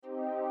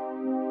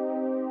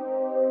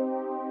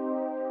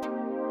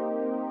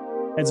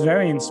it's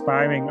very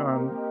inspiring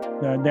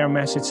on their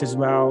message as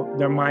well,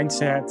 their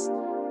mindset,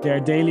 their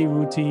daily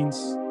routines.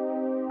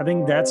 I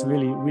think that's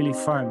really, really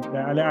fun.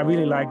 I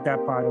really like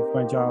that part of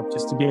my job,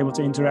 just to be able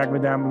to interact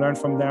with them, learn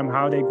from them,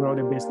 how they grow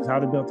their business, how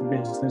they build the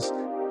business.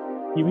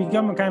 You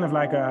become kind of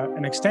like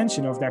an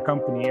extension of their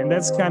company. And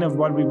that's kind of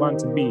what we want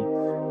to be.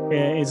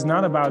 It's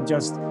not about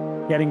just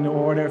getting the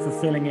order,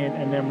 fulfilling it,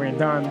 and then we're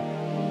done.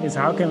 It's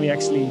how can we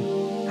actually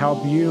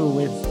help you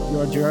with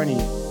your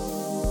journey.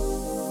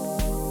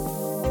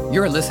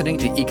 You're listening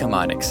to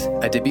Ecomonics,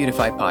 a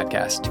Debutify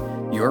podcast,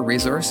 your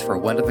resource for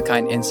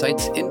one-of-a-kind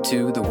insights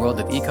into the world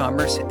of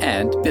e-commerce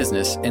and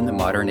business in the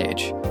modern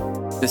age.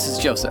 This is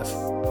Joseph.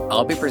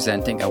 I'll be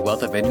presenting a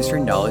wealth of industry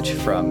knowledge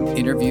from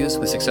interviews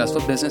with successful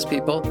business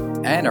people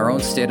and our own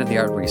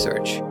state-of-the-art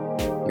research.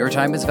 Your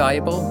time is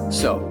valuable,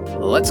 so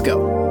let's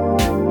go.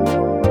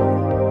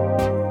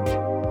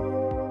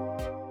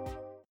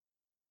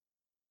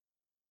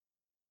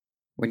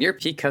 When your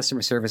peak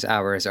customer service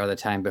hours are the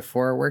time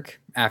before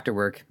work, after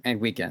work, and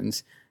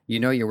weekends, you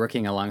know you're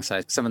working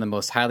alongside some of the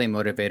most highly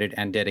motivated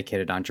and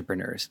dedicated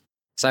entrepreneurs.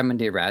 Simon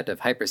de Rat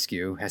of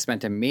Hyperskew has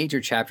spent a major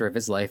chapter of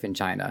his life in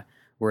China,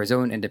 where his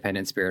own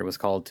independent spirit was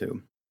called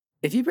to.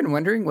 If you've been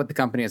wondering what the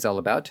company is all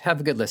about, have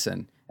a good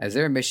listen, as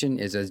their mission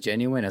is as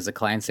genuine as the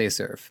clients they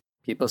serve,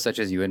 people such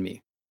as you and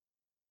me.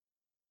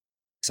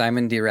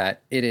 Simon de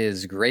Rat, it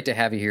is great to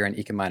have you here on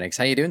Ecomonics.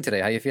 How you doing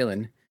today? How you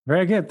feeling?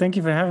 Very good. Thank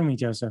you for having me,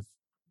 Joseph.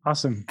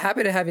 Awesome.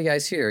 Happy to have you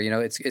guys here. You know,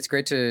 it's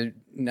great to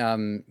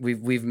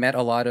we've met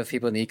a lot of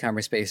people in the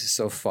e-commerce space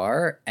so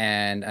far,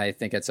 and I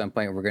think at some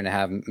point we're going to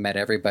have met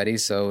everybody.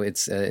 So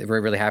it's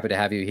we're really happy to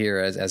have you here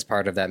as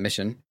part of that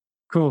mission.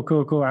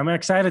 Cool. I'm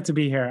excited to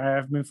be here. I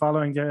have been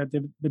following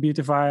the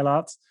Debutify a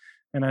lot,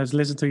 and I've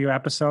listened to your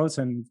episodes,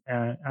 and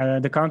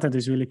the content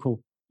is really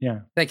cool.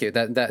 Yeah. Thank you.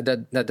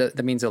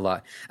 That means a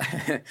lot.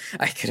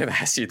 I could have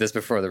asked you this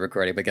before the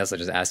recording, but I guess I'll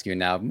just ask you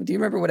now. Do you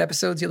remember what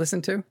episodes you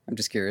listened to? I'm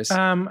just curious.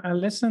 I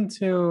listened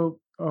to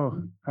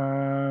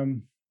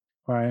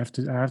I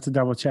have to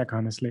double check,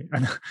 honestly.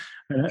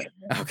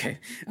 Okay.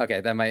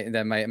 That might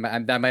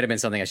have been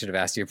something I should have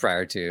asked you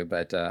prior to,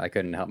 but I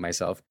couldn't help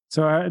myself.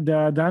 So with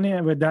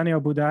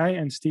Daniel Budai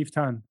and Steve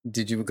Tan.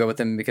 Did you go with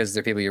them because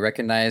they're people you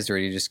recognized, or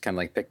you just kind of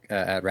like pick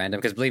at random?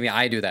 Because believe me,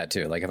 I do that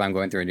too. Like if I'm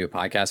going through a new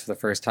podcast for the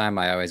first time,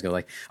 I always go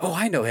like, "Oh,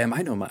 I know him.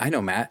 I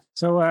know Matt."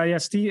 So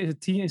Steve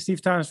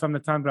Tan is from the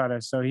Tan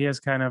Brothers, so he is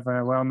kind of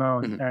well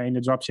known in the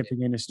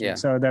dropshipping industry. Yeah.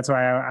 So that's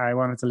why I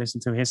wanted to listen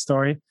to his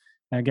story.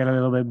 Get a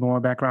little bit more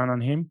background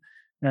on him.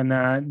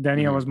 And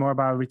Daniel was more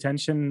about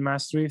retention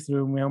mastery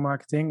through mail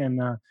marketing.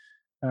 And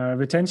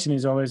retention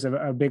is always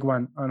a big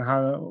one on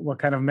what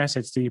kind of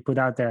message do you put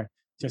out there,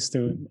 just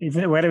to,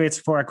 whether it's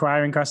for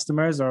acquiring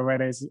customers or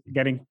whether it's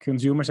getting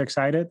consumers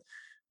excited.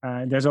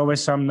 There's always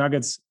some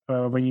nuggets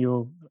when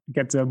you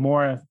get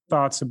more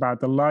thoughts about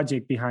the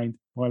logic behind,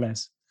 more or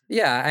less.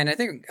 Yeah, and I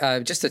think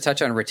just to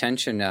touch on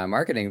retention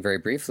marketing very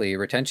briefly,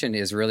 retention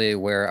is really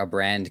where a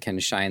brand can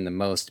shine the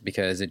most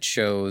because it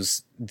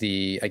shows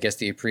the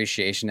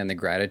appreciation and the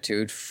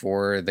gratitude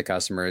for the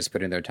customers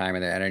putting their time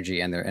and their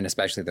energy and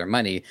especially their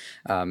money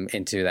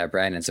into that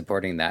brand and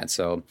supporting that.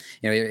 So,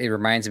 you know, it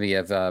reminds me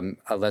of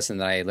a lesson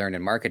that I learned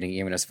in marketing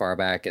even as far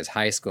back as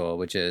high school,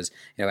 which is,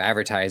 you know,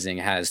 advertising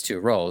has two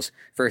roles.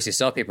 First, you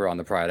sell people on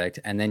the product,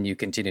 and then you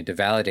continue to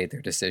validate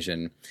their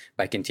decision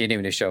by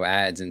continuing to show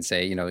ads and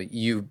say, you know,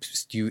 you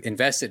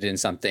invested in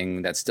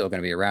something that's still going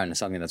to be around and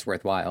something that's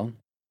worthwhile.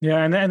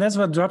 Yeah, and that's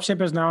what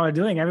dropshippers now are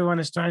doing. Everyone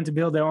is trying to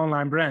build their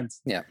online brand.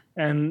 Yeah.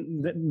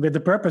 And with the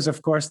purpose,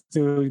 of course,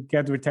 to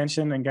get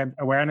retention and get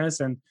awareness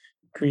and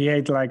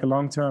create like a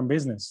long-term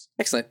business.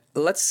 Excellent.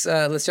 Let's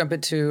jump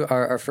into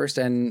our first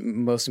and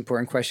most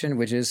important question,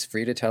 which is for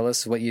you to tell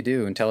us what you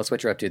do and tell us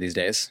what you're up to these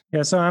days.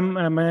 Yeah, so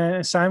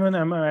I'm Simon.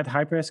 I'm at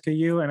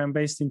Hyperskew, and I'm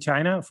based in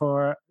China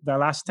for the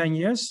last 10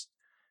 years.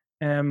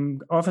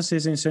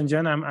 Offices in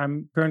Shenzhen.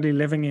 I'm currently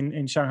living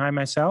in Shanghai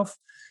myself.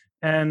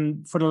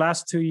 And for the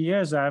last 2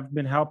 years, I've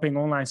been helping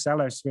online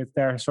sellers with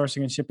their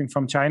sourcing and shipping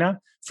from China.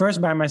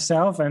 First by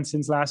myself, and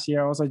since last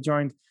year, I also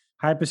joined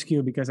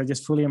Hyperskew because I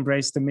just fully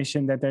embraced the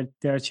mission that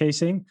they're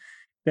chasing.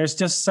 There's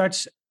just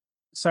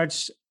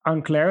such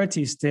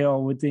unclarity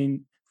still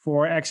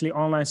for actually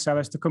online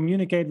sellers to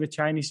communicate with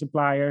Chinese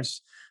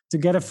suppliers, to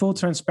get a full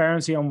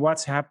transparency on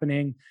what's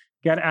happening,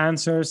 get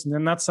answers, and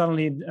then not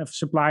suddenly a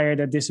supplier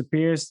that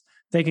disappears,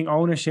 taking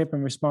ownership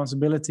and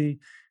responsibility.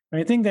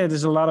 I think that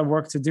there's a lot of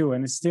work to do,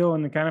 and it's still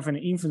in kind of an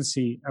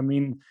infancy. I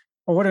mean,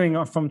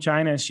 ordering from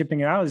China and shipping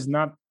it out is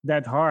not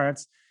that hard,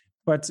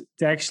 but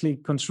to actually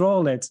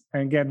control it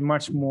and get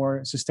much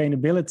more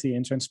sustainability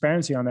and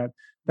transparency on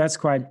that's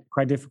quite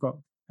difficult.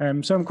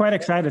 So I'm quite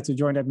excited to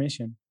join that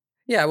mission.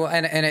 Yeah, well,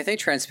 and I think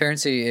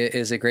transparency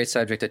is a great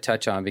subject to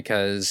touch on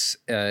because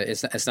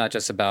it's not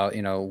just about,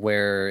 you know,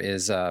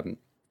 where's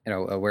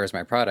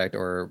my product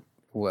or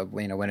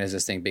when is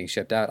this thing being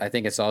shipped out. I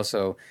think it's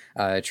also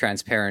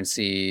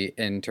transparency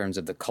in terms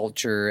of the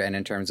culture and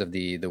in terms of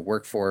the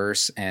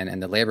workforce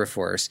and the labor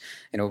force.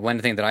 One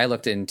thing that I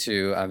looked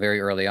into very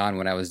early on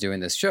when I was doing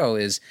this show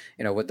is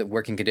what the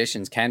working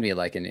conditions can be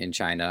like in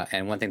China.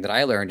 And one thing that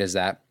I learned is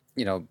that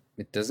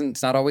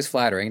it's not always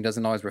flattering. It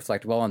doesn't always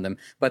reflect well on them,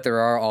 but there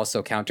are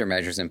also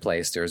countermeasures in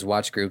place. There's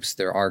watch groups.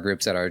 There are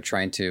groups that are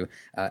trying to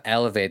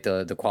elevate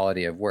the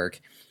quality of work.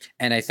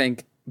 And I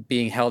think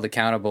being held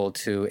accountable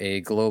to a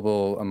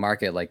global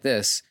market like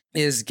this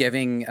is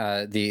giving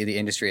the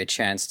industry a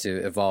chance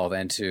to evolve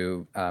and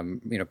to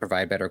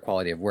provide better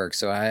quality of work.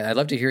 So I'd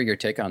love to hear your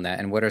take on that.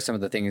 And what are some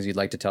of the things you'd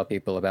like to tell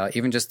people about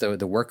even just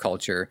the work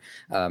culture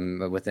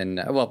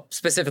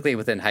specifically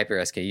within Hyper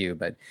SKU?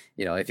 But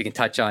if you can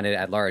touch on it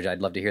at large, I'd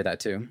love to hear that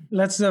too.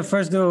 Let's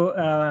first do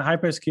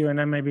Hyper SKU and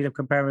then maybe to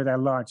compare with at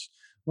large.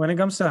 When it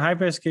comes to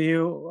Hyper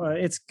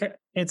SKU,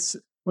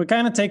 we're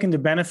kind of taking the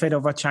benefit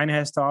of what China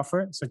has to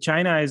offer. So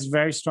China is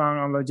very strong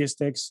on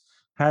logistics,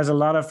 has a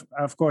lot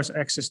of course,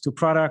 access to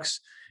products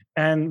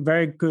and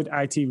very good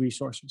IT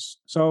resources.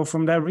 So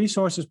from that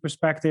resources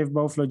perspective,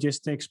 both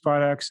logistics,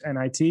 products, and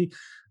IT,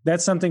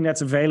 that's something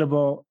that's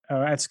available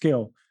at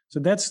scale. So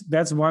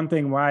that's one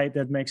thing why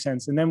that makes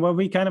sense. And then what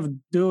we kind of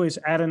do is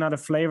add another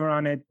flavor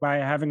on it by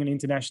having an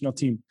international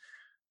team.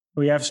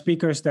 We have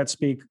speakers that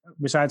speak,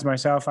 besides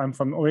myself, I'm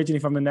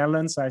originally from the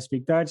Netherlands, I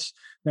speak Dutch.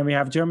 Then we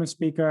have German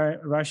speaker,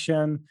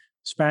 Russian,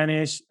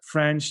 Spanish,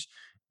 French.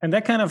 And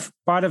that kind of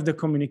part of the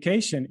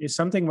communication is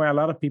something where a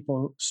lot of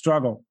people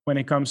struggle when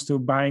it comes to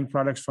buying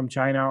products from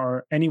China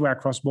or anywhere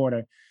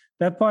cross-border.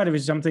 That part of it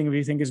is something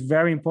we think is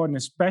very important,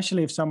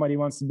 especially if somebody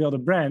wants to build a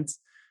brand,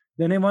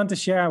 then they want to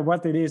share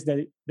what it is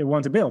that they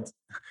want to build.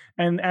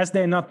 And as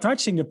they're not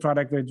touching the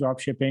product with drop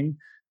shipping,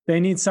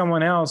 they need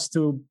someone else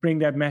to bring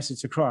that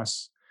message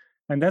across.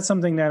 And that's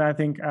something that I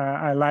think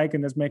I like,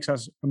 and that makes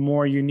us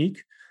more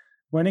unique.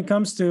 When it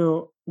comes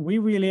to, we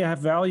really have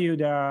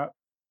valued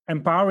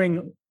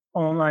empowering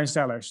online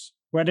sellers,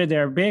 whether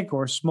they're big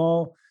or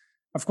small.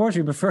 Of course,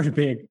 we prefer the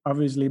big,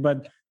 obviously,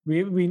 but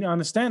we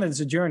understand that it's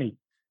a journey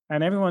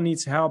and everyone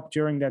needs help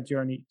during that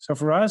journey. So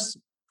for us,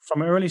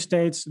 from early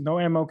stage, no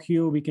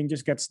MOQ, we can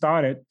just get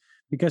started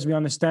because we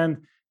understand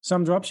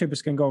some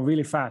dropshippers can go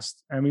really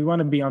fast and we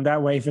want to be on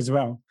that wave as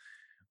well.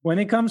 When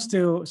it comes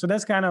to, so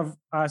that's kind of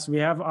us. We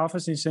have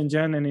office in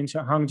Shenzhen and in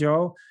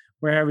Hangzhou,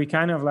 where we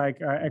kind of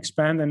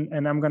expand,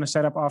 and I'm going to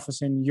set up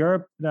office in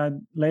Europe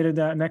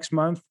later next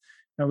month.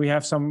 We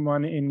have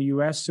someone in the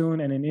US soon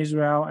and in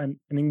Israel. And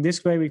in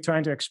this way, we're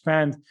trying to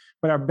expand.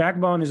 But our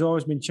backbone has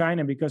always been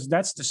China because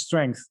that's the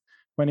strength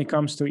when it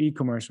comes to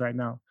e-commerce right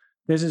now.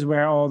 This is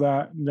where all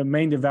the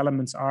main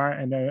developments are,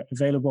 and they're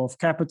available of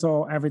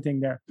capital,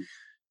 everything there.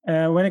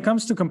 When it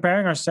comes to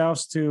comparing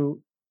ourselves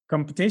to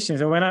competition.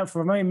 So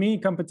for me,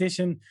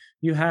 competition,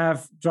 you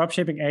have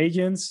dropshipping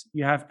agents,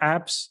 you have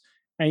apps,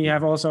 and you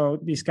have also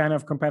these kind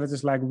of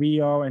competitors like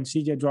Weo and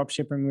CJ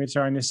Dropshipping, which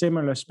are in a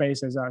similar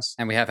space as us.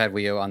 And we have had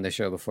Weo on the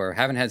show before.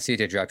 Haven't had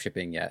CJ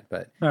Dropshipping yet,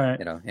 but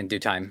in due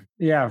time.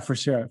 Yeah, for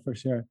sure.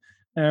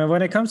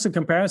 When it comes to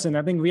comparison,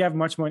 I think we have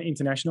much more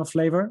international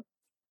flavor.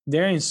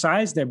 They're in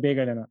size, they're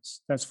bigger than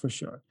us, that's for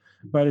sure.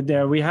 But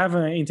we have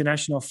an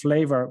international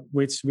flavor,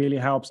 which really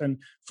helps. And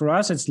for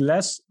us, it's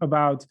less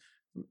about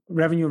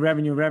revenue,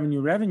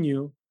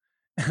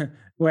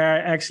 where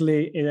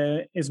actually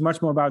it's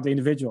much more about the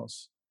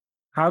individuals.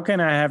 How can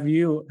I help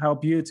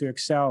you to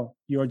excel,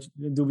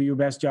 do your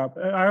best job?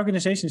 Our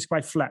organization is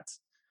quite flat,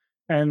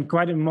 and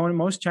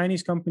most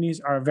Chinese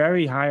companies are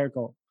very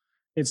hierarchical.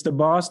 It's the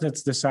boss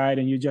that's decide,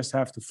 and you just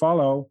have to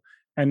follow,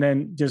 and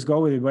then just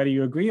go with it. Whether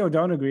you agree or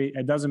don't agree,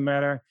 it doesn't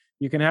matter.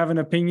 You can have an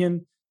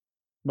opinion,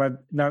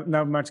 but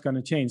not much going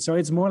to change. So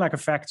it's more like a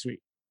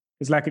factory.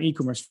 It's like an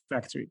e-commerce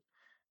factory.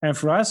 And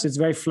for us, it's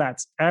very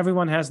flat.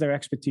 Everyone has their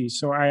expertise.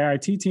 So our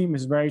IT team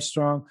is very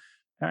strong.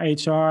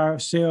 HR,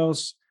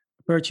 sales,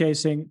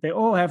 purchasing, they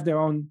all have their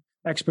own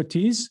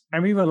expertise,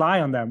 and we rely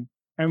on them.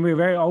 And we're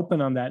very open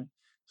on that.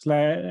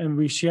 And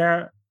we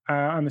share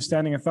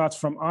understanding and thoughts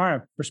from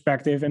our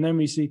perspective. And then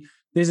we see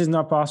this is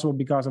not possible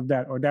because of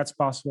that, or that's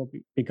possible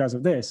because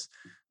of this.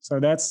 So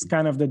that's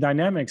kind of the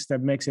dynamics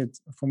that makes it,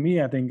 for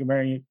me, I think, a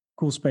very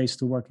cool space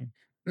to work in.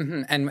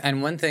 Mm-hmm.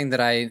 And one thing that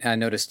I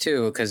noticed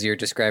too, because you're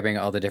describing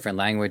all the different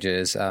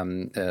languages,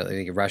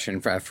 like Russian,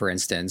 for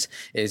instance,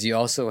 is you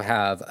also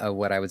have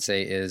what I would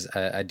say is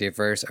a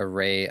diverse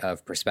array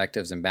of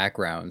perspectives and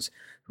backgrounds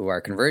who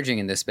are converging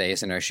in this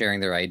space and are sharing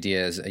their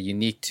ideas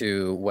unique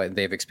to what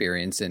they've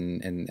experienced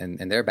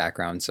in their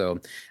background. So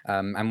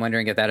I'm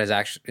wondering if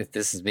if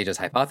this is me just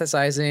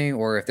hypothesizing,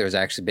 or if there's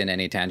actually been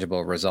any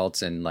tangible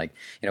results in,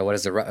 what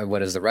does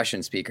the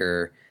Russian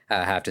speaker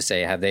have to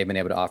say? Have they been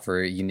able to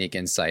offer unique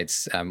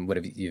insights? What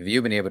have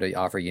you been able to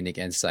offer unique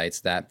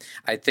insights that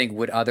I think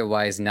would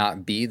otherwise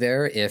not be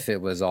there if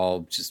it was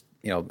all just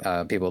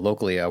people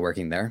locally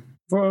working there?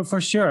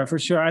 For sure.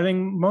 I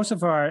think most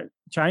of our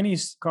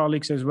Chinese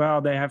colleagues as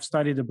well, they have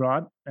studied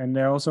abroad, and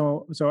they're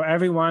also, so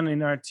everyone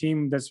in our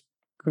team that's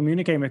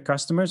communicating with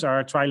customers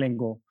are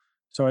trilingual.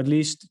 So at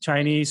least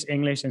Chinese,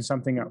 English, and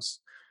something else.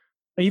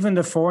 even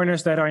the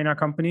foreigners that are in our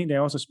company, they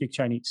also speak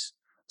Chinese.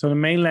 So the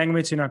main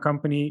language in our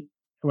company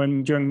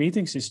when during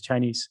meetings is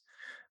Chinese.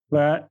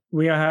 But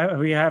we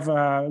have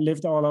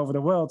lived all over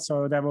the world,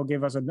 so that will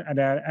give us an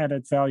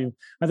added value.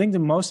 I think the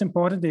most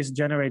important is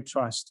generate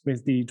trust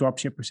with the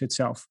dropshippers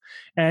itself,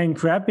 and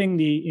grabbing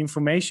the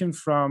information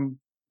from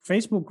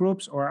Facebook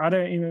groups or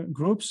other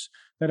groups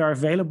that are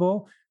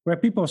available where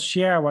people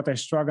share what they're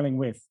struggling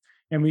with.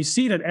 And we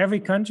see that every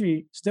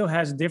country still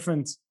has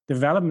different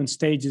development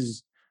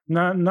stages.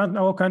 Not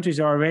all countries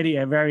are already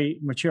very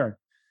mature.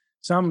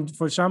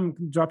 For some,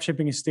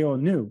 dropshipping is still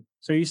new.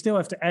 So you still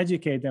have to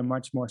educate them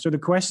much more. So the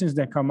questions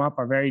that come up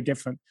are very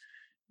different.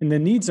 And the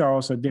needs are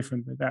also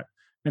different with that.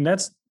 And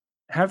that's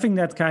having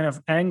that kind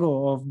of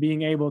angle of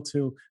being able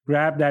to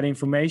grab that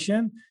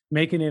information,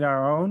 making it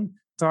our own,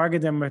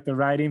 target them with the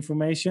right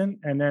information,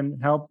 and then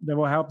that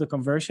will help the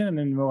conversion, and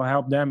then will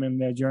help them in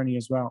their journey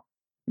as well.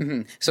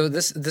 Mm-hmm. So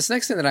this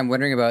next thing that I'm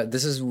wondering about,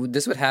 this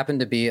would happen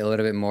to be a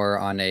little bit more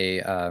on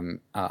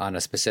a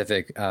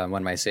specific,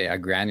 one might say, a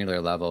granular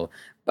level.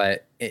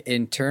 But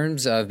in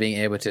terms of being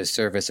able to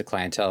service a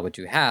clientele, what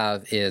you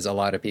have is a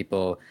lot of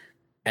people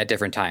at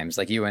different times,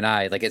 like you and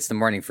I. Like it's the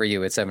morning for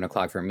you, it's 7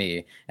 o'clock for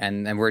me,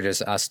 and we're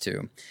just us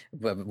two.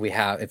 But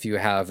if you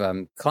have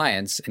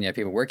clients and you have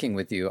people working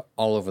with you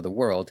all over the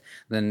world,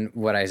 then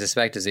what I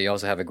suspect is that you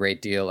also have a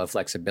great deal of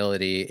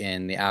flexibility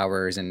in the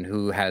hours and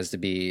who has to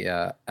be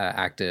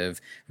active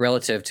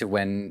relative to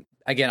when.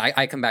 Again,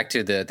 I come back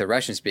to the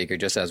Russian speaker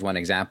just as one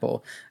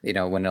example. You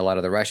know, when a lot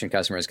of the Russian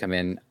customers come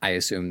in, I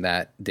assume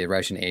that the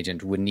Russian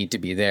agent would need to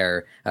be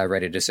there,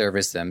 ready to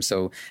service them.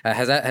 So,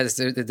 has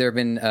there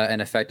been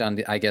an effect on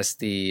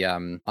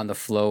on the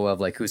flow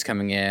of like who's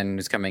coming in,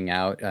 who's coming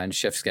out, and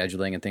shift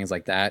scheduling and things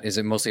like that? Is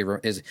it mostly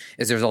is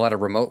there's a lot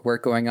of remote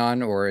work going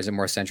on, or is it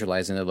more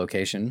centralized in the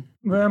location?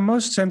 We're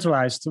most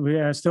centralized.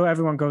 Still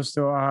everyone goes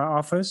to our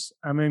office.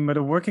 I mean, but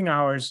the working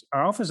hours,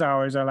 our office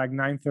hours are like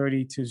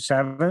 9:30 to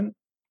 7.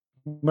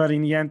 But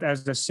in the end,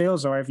 as the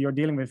sales, or if you're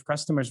dealing with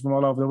customers from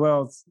all over the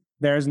world,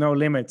 there is no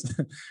limit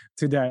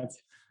to that.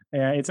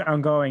 It's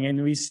ongoing.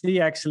 And we see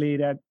actually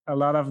that a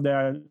lot of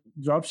the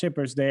drop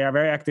shippers, they are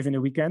very active in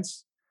the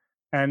weekends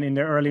and in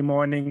the early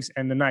mornings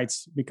and the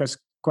nights, because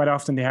quite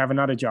often they have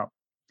another job.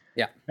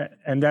 Yeah.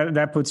 And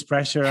that puts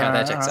pressure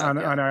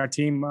on our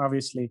team,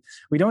 obviously.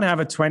 We don't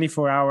have a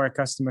 24-hour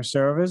customer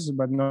service,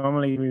 but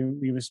normally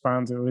we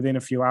respond within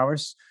a few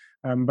hours.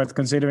 But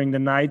considering the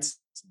nights,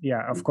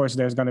 of course,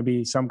 there's going to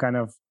be some kind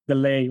of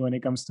delay when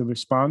it comes to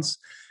response.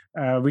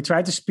 We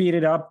try to speed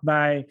it up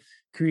by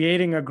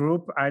creating a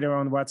group either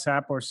on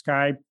WhatsApp or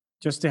Skype,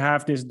 just to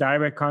have this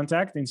direct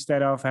contact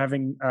instead of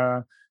having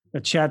a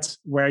chat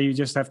where you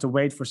just have to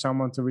wait for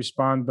someone to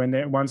respond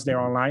once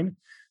they're online,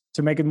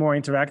 to make it more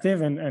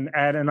interactive, and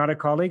add another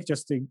colleague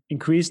just to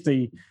increase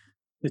the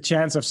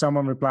chance of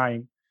someone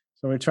replying.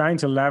 So we're trying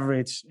to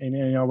leverage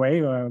in a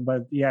way,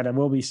 but there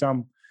will be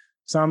some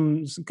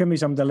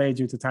delay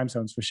due to time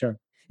zones for sure.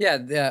 Yeah,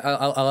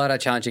 a lot of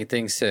challenging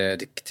things to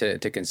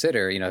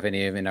consider. You know, if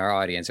any in our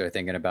audience are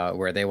thinking about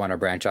where they want to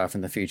branch off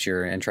in the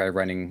future and try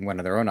running one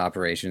of their own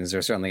operations,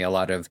 there's certainly a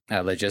lot of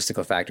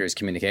logistical factors,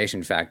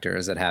 communication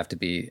factors that have to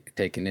be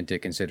taken into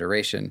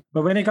consideration.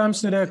 But when it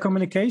comes to the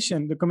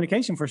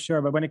communication for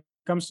sure. But when it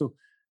comes to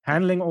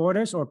handling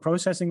orders or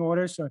processing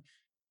orders,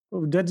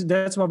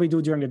 that's what we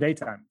do during the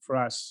daytime for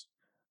us.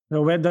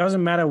 So it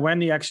doesn't matter when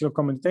the actual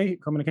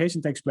communication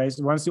takes place.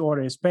 Once the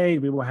order is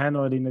paid, we will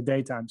handle it in the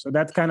daytime. So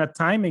that kind of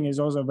timing is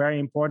also very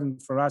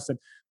important for us, that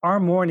our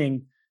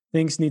morning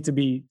things need to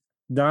be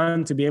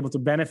done to be able to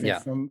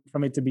benefit from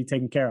it to be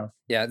taken care of.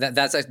 Yeah,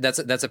 that's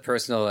a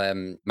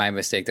personal my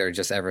mistake there,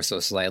 just ever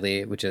so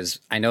slightly, which is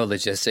I know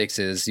logistics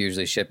is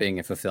usually shipping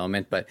and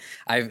fulfillment, but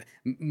I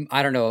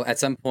don't know, at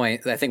some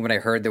point I think when I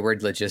heard the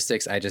word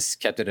logistics, I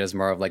just kept it as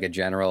more of like a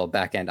general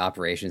back end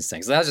operations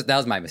thing. So that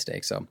was my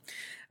mistake. So.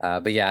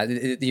 But yeah,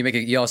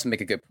 you also make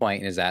a good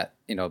point, is that,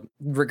 you know,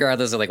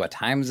 regardless of like what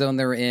time zone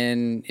they're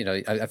in, you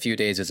know, a few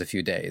days is a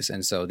few days.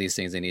 And so these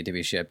things, they need to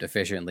be shipped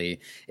efficiently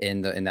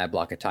in that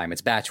block of time.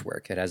 It's batch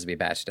work. It has to be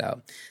batched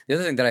out. The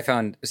other thing that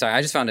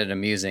I just found it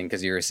amusing,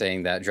 because you were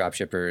saying that drop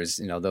shippers,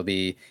 you know, they'll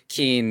be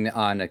keen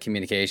on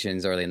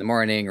communications early in the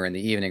morning or in the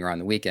evening or on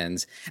the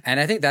weekends. And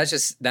I think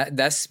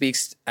that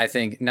speaks, I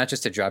think, not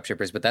just to drop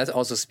shippers, but that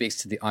also speaks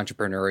to the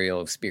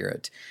entrepreneurial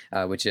spirit,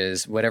 which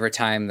is whatever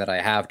time that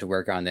I have to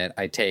work on it,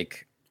 I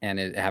take, and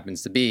it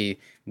happens to be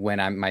when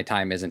my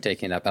time isn't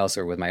taken up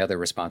elsewhere with my other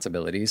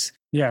responsibilities.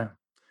 Yeah,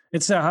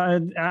 it's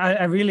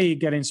I really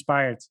get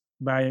inspired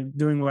by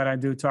doing what I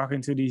do,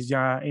 talking to these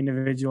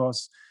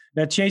individuals.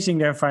 They're chasing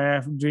their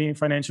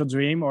financial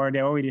dream, or they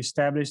already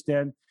established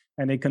it,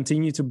 and they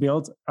continue to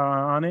build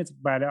on it,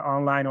 whether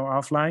online or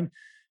offline.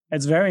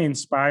 It's very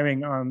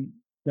inspiring on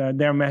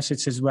their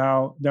message as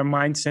well, their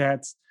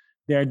mindset,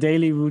 their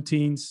daily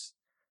routines.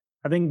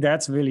 I think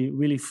that's really,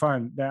 really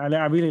fun.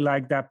 I really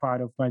like that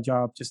part of my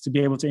job, just to be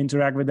able to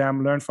interact with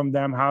them, learn from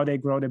them, how they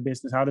grow their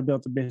business, how to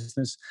build the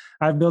business.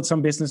 I've built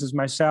some businesses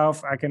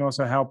myself. I can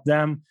also help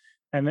them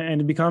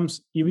and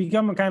you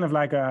become a kind of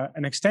like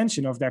an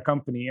extension of their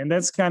company, and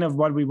that's kind of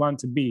what we want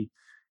to be.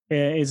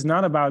 It's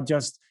not about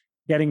just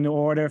getting the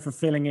order,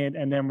 fulfilling it,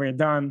 and then we're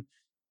done.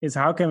 It's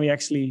how can we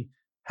actually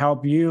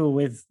help you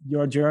with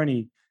your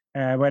journey,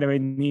 whether we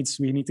need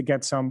to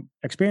get some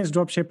experienced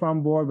dropshipper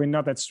on board. We're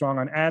not that strong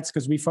on ads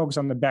because we focus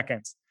on the back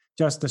end,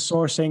 just the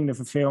sourcing, the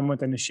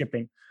fulfillment, and the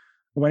shipping.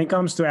 When it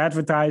comes to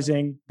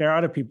advertising, there are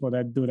other people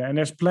that do that, and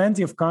there's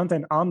plenty of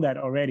content on that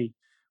already.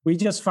 We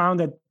just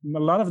found that a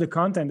lot of the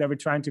content that we're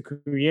trying to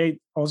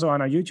create also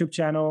on our YouTube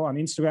channel, on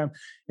Instagram,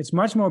 it's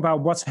much more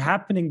about what's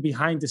happening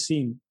behind the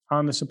scene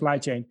on the supply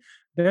chain.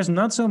 There's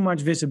not so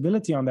much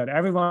visibility on that.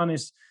 Everyone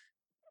is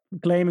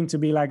claiming to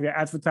be like the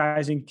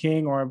advertising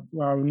king or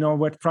know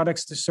what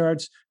products to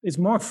search. It's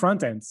more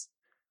front end.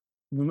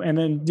 And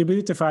then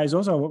Debutify is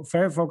also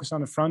very focused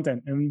on the front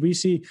end. And we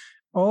see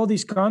all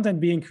these content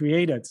being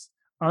created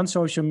on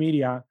social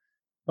media,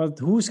 but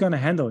who's going to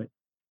handle it?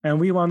 And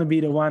we want to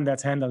be the one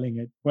that's handling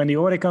it. When the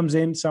order comes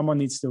in, someone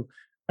needs to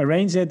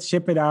arrange it,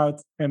 ship it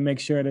out, and make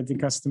sure that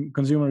the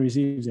consumer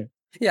receives it.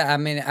 Yeah, I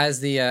mean,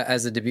 as the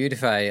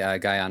Debutify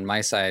guy on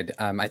my side,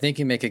 I think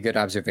you make a good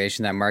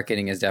observation that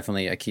marketing is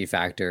definitely a key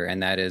factor,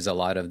 and that is a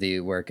lot of the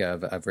work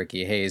of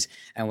Ricky Hayes.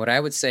 And what I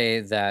would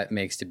say that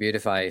makes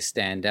Debutify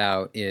stand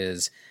out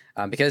is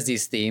because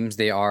these themes,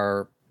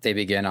 they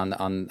begin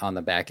on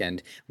the back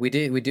end. We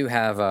do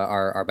have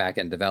our back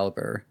end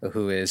developer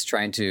who is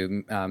trying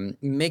to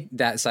make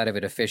that side of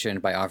it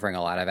efficient by offering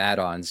a lot of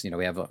add-ons.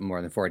 We have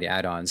more than 40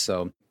 add-ons,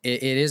 so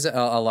it is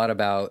a lot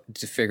about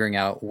figuring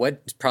out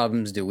what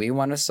problems do we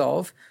want to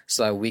solve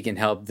so that we can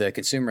help the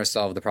consumer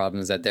solve the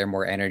problems that they're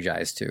more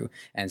energized to.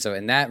 And so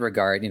in that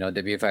regard,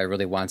 Debutify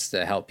really wants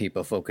to help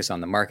people focus on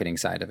the marketing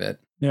side of it.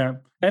 Yeah,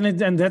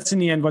 and that's in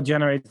the end what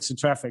generates the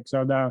traffic.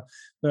 So the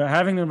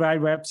having the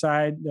right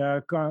website,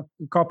 the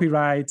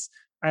copyright,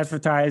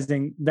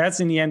 advertising, that's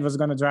in the end what's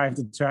going to drive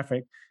the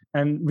traffic,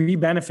 and we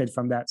benefit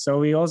from that. So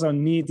we also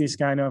need these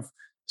kind of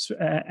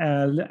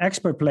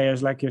expert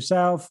players like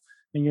yourself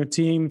and your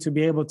team to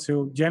be able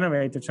to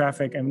generate the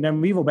traffic, and then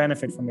we will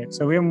benefit from it.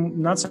 So we're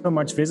not so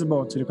much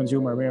visible to the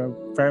consumer. We're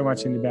very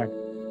much in the back.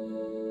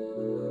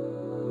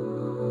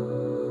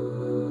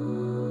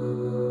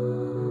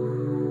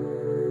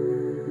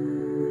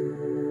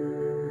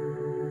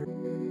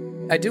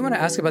 I do want to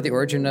ask about the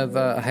origin of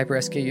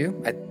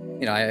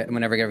HyperSKU.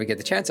 Whenever I ever get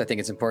the chance, I think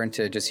it's important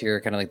to just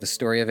hear kind of like the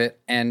story of it.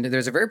 And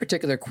there's a very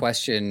particular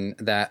question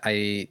that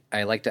I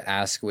like to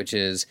ask, which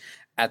is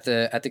at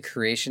the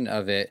creation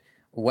of it,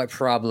 what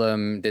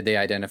problem did they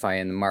identify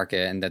in the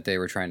market and that they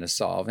were trying to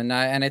solve? And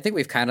I think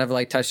we've kind of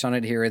like touched on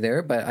it here or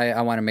there, but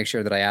I want to make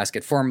sure that I ask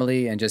it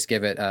formally and just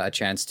give it a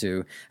chance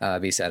to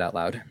be said out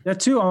loud. There are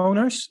two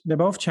owners. They're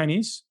both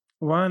Chinese.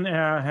 One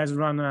has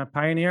run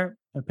Pioneer,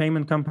 a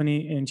payment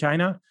company in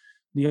China.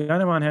 The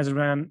other one has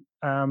run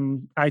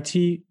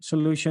IT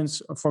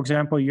solutions, for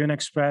example,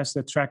 Unexpress,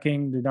 the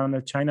tracking, they've done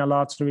the China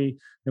lottery,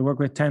 they work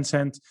with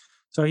Tencent.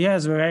 So he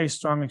has a very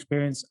strong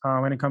experience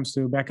when it comes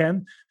to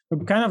backend.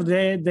 But kind of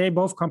they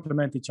both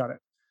complement each other.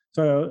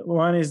 So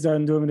one is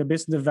doing the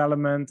business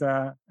development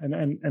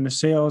and the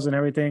sales and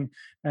everything,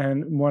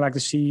 and more like the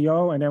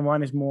CEO. And then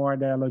one is more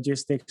the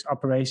logistics,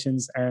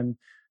 operations, and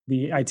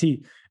the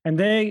IT. And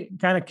they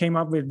kind of came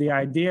up with the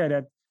idea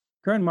that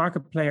current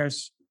market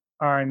players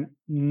are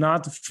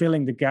not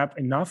filling the gap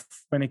enough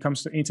when it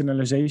comes to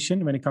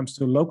internalization, when it comes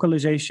to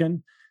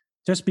localization,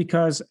 just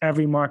because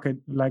every market,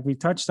 like we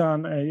touched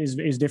on,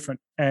 is different,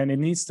 and it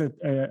needs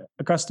a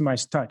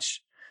customized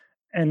touch,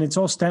 and it's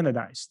all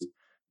standardized.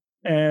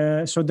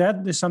 So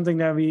that is something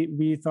that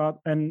we thought,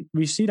 and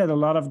we see that a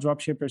lot of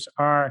dropshippers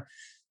are,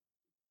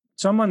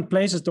 someone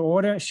places the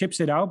order, ships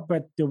it out,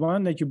 but the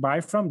one that you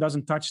buy from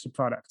doesn't touch the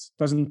product,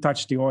 doesn't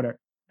touch the order.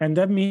 And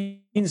that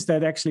means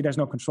that actually there's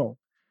no control.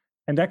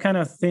 And that kind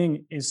of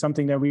thing is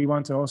something that we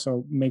want to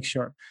also make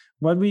sure.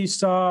 What we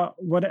saw,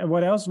 what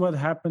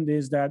happened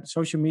is that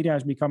social media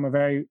has become a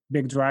very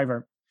big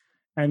driver,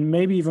 and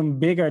maybe even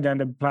bigger than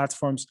the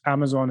platforms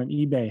Amazon and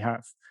eBay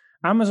have.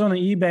 Amazon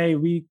and eBay,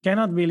 we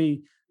cannot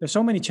really, there's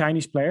so many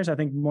Chinese players. I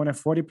think more than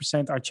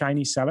 40% are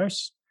Chinese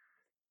sellers.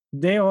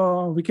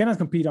 We cannot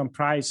compete on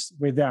price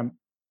with them.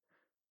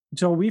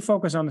 So we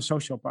focus on the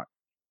social part.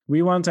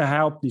 We want to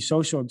help the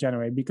social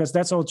generate, because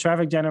that's all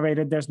traffic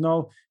generated. There's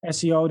no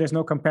SEO, there's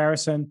no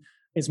comparison.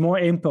 It's more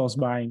impulse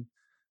buying.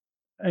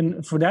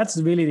 And for that's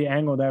really the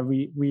angle that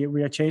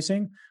we are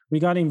chasing. We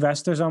got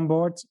investors on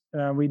board.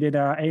 We did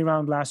a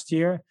round last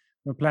year.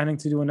 We're planning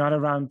to do another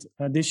round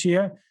this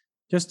year,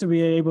 just to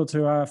be able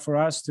to for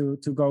us to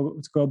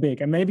go big.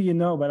 And maybe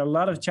but a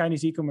lot of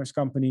Chinese e-commerce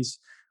companies,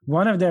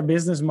 one of their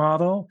business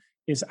model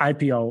is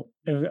IPO,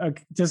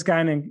 just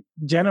kind of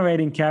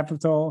generating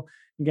capital,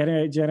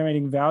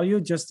 generating value,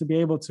 just to be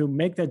able to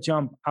make that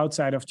jump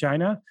outside of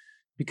China,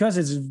 because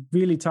it's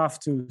really tough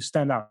to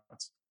stand out.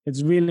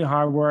 It's really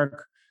hard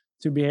work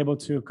to be able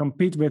to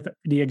compete with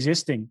the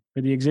existing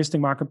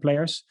market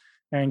players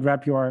and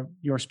grab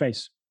your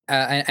space.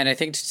 And I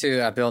think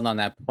to build on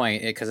that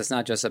point, because it's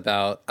not just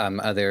about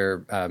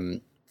other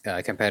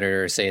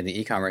competitors, say in the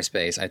e-commerce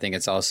space, I think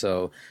it's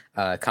also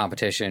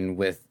competition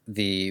with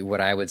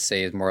what I would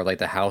say is more like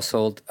the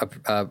household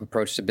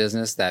approach to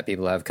business that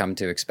people have come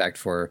to expect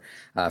for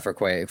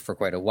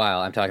quite a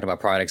while. I'm talking about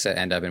products that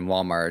end up in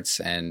Walmarts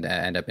and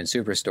end up in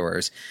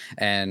superstores,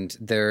 and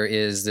there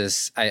is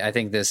this. I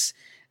think this.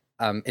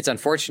 It's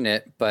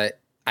unfortunate, but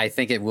I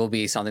think it will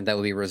be something that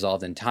will be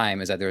resolved in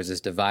time, is that there's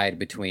this divide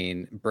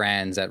between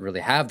brands that really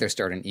have their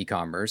start in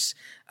e-commerce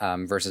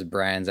versus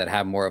brands that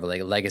have more of a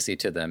legacy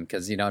to them.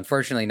 Because,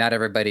 unfortunately, not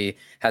everybody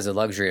has the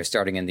luxury of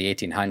starting in the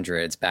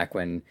 1800s, back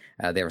when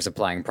they were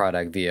supplying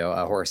product via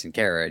a horse and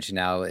carriage.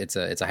 Now it's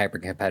a hyper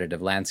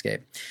competitive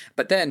landscape.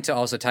 But then to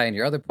also tie in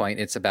your other point,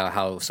 it's about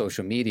how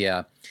social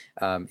media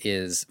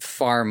is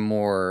far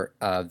more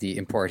of the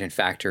important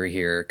factor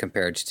here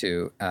compared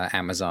to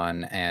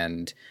Amazon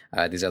and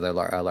these other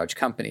large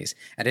companies.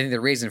 And I think the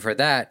reason for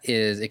that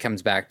is it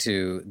comes back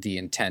to the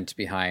intent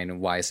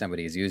behind why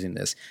somebody is using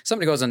this.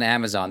 Somebody goes on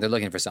Amazon, they're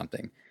looking for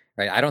something,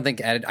 right? I don't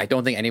think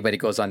anybody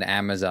goes on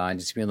Amazon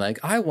just being like,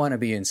 I want to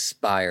be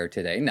inspired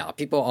today. No,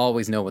 people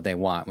always know what they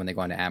want when they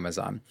go on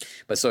Amazon.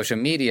 But social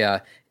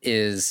media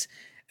is,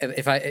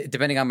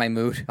 depending on my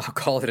mood, I'll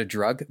call it a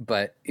drug,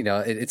 but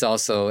it's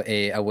also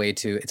a way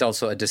to, it's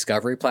also a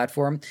discovery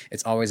platform.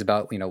 It's always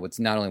about, what's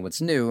not only what's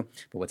new,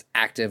 but what's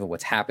active and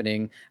what's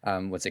happening,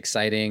 what's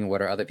exciting,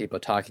 what are other people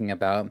talking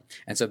about.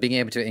 And so being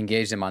able to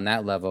engage them on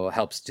that level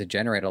helps to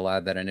generate a lot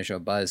of that initial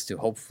buzz to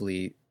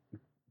hopefully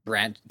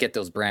get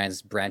those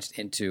brands branched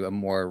into a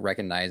more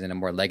recognized and a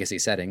more legacy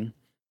setting.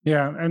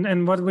 Yeah.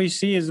 And what we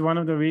see is one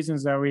of the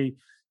reasons that we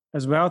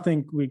as well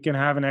think we can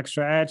have an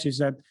extra edge is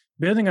that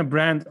building a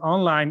brand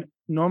online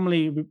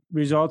normally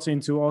results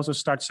into also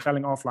start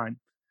selling offline.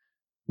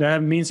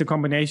 That means a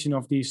combination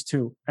of these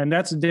two. And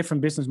that's a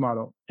different business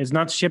model. It's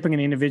not shipping an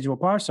individual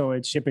parcel,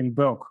 it's shipping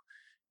bulk.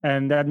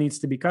 And that needs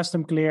to be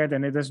custom cleared.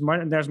 And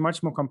there's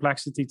much more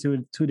complexity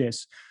to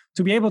this.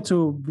 To be able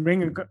to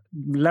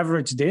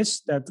leverage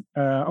this, that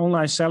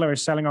online seller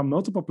is selling on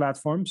multiple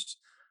platforms,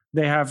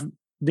 they have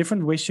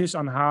different wishes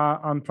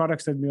on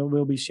products that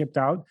will be shipped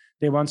out.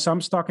 They want some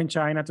stock in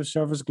China to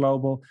service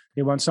global.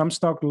 They want some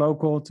stock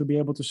local to be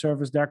able to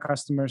service their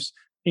customers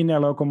in their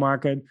local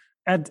market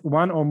at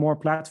one or more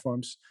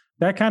platforms.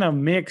 That kind of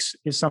mix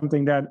is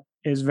something that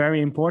is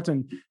very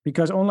important,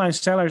 because online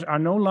sellers are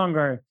no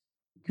longer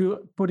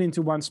put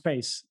into one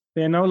space.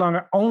 They're no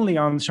longer only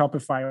on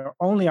Shopify or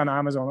only on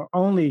Amazon or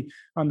only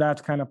on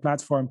that kind of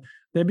platform.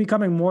 They're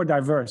becoming more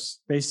diverse.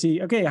 They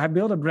see, okay, I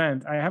built a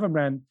brand. I have a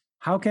brand.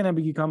 How can I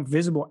become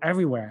visible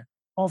everywhere,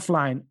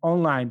 offline,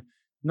 online,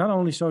 not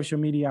only social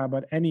media,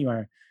 but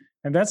anywhere?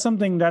 And that's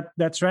something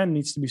that trend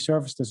needs to be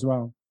serviced as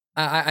well.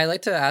 I'd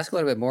like to ask a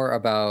little bit more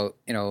about,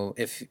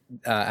 if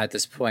at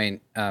this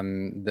point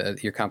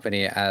your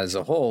company as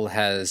a whole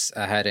has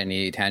had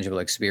any tangible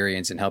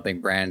experience in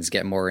helping brands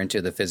get more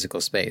into the physical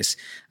space.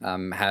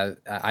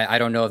 I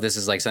don't know if this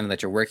is like something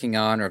that you're working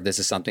on, or if this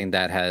is something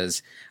that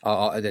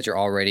that you're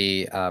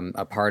already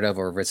a part of,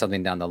 or if it's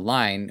something down the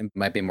line. It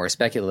might be more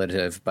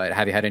speculative, but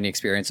have you had any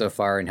experience so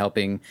far in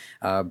helping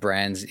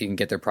brands even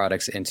get their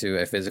products into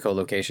a physical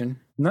location?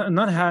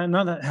 Not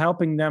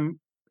helping them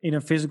in a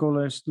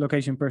physical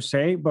location per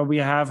se, but we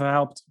have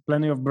helped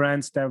plenty of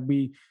brands that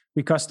we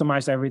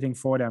customized everything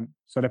for them.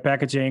 So the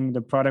packaging,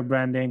 the product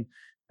branding,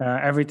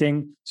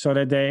 everything, so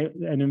that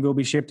and it will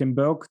be shipped in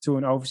bulk to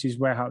an overseas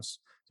warehouse.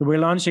 So we're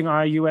launching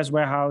our US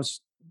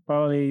warehouse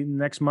probably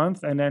next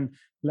month, and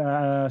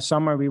then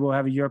summer we will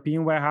have a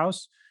European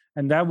warehouse,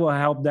 and that will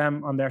help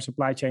them on their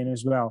supply chain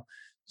as well.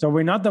 So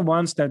we're not the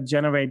ones that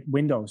generate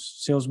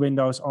sales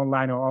windows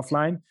online or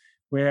offline.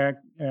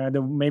 We're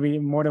maybe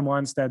more than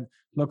ones that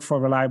look for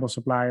reliable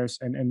suppliers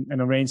and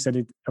arrange that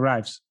it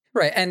arrives.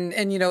 Right. And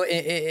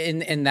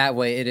in that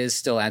way, it is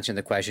still answering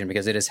the question,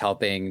 because it is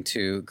helping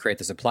to create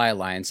the supply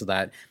line, so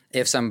that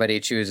if somebody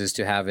chooses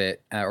to have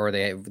it, or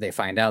they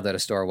find out that a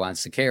store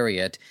wants to carry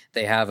it,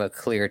 they have a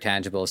clear,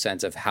 tangible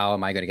sense of, how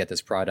am I going to get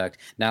this product?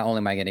 Not only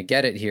am I going to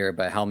get it here,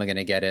 but how am I going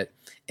to get it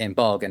in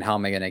bulk, and how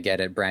am I going to get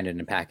it branded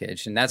and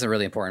packaged? And that's a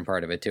really important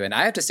part of it too. And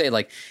I have to say,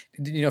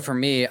 for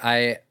me,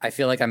 I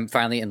feel like I'm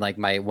finally in like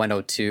my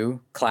 102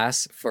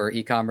 class for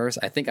e-commerce.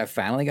 I think I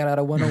finally got out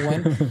of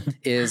 101.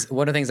 Is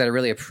one of the things that I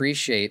really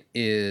appreciate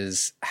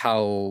is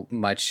how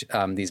much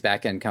these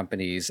back-end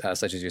companies,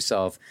 such as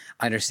yourself,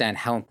 understand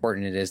how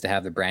important it is to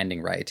have the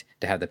branding right,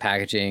 to have the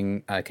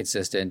packaging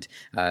consistent.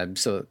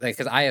 So,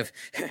 because I have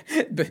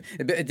in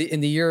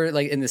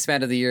the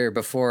span of the year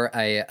before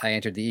I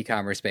entered the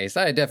e-commerce space,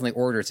 I had definitely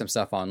ordered some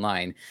stuff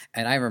online,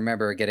 and I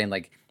remember getting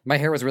my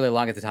hair was really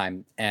long at the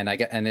time, and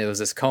it was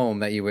this comb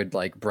that you would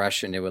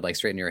brush, and it would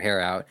straighten your hair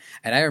out.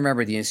 And I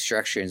remember the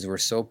instructions were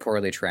so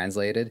poorly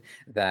translated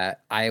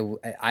that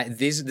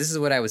this is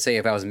what I would say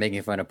if I was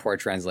making fun of poor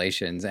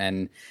translations,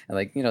 and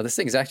this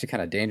thing is actually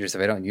kind of dangerous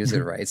if I don't use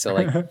it right. So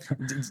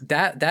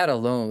that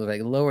alone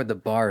lowered the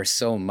bar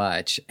so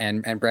much,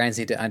 and brands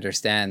need to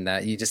understand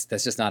that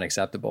that's just not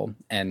acceptable.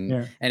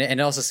 And it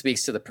also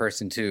speaks to the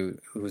person too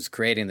who's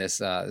creating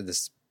this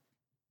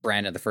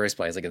brand in the first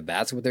place, like if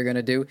that's what they're going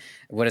to do,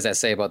 what does that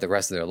say about the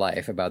rest of their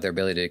life, about their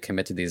ability to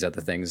commit to these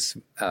other things,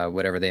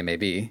 whatever they may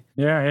be?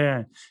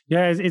 Yeah.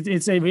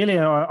 It's a really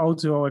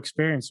O2O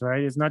experience,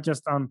 right? It's not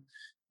just on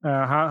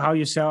how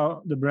you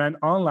sell the brand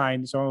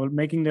online. So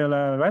making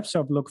the web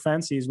shop look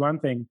fancy is one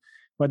thing,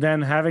 but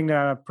then having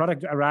the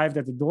product arrived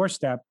at the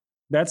doorstep,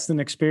 that's an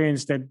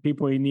experience that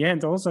people in the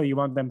end also you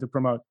want them to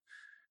promote.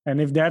 And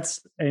if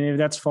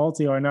that's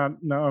faulty or not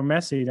or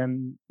messy,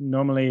 then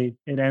normally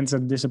it ends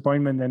in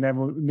disappointment, and then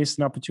we'll miss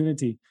an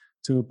opportunity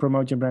to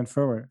promote your brand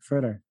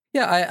further.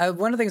 Yeah, I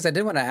one of the things I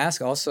did want to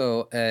ask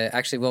also,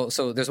 actually, well,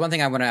 so there's one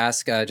thing I want to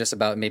ask just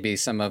about maybe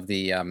some of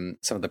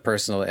the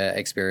personal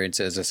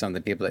experiences of some of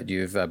the people that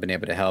you've been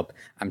able to help.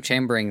 I'm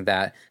chambering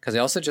that because I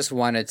also just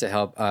wanted to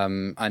help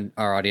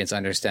our audience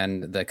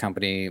understand the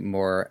company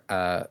more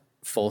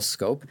full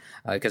scope,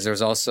 because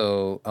there's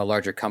also a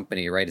larger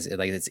company, right? It's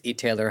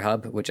eTailor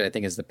Hub, which I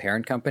think is the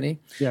parent company.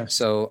 Yeah.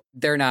 So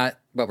they're not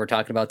what we're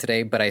talking about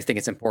today, but I think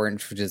it's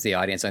important for just the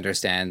audience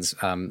understands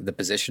the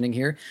positioning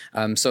here.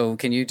 So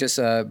can you just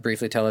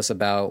briefly tell us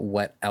about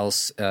what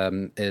else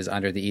is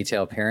under the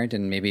eTail parent,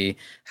 and maybe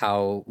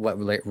what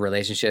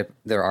relationship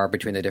there are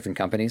between the different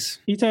companies?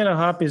 eTailor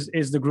Hub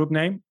is the group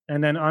name,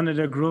 and then under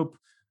the group,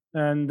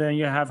 and then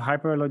you have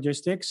Hyper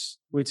Logistics,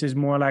 which is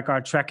more like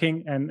our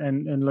tracking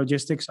and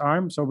logistics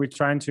arm. So we're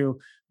trying to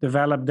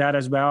develop that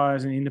as well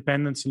as an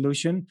independent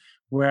solution,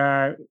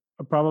 where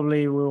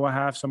probably we will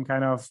have some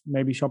kind of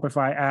maybe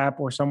Shopify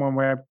app or someone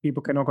where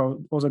people can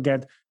also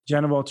get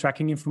general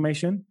tracking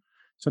information.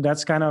 So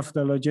that's kind of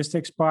the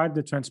logistics part,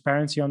 the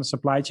transparency on the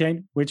supply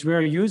chain, which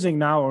we're using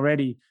now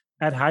already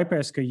at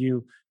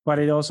HyperSKU, but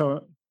it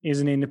also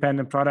is an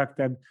independent product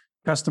that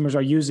customers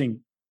are using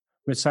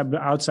with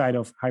outside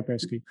of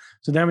HyperSKU.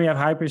 So then we have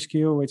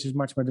HyperSKU, which is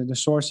much more the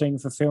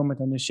sourcing, fulfillment,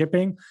 and the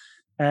shipping.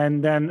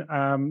 And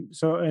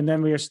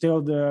then we are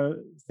still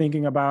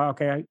thinking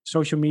about, okay,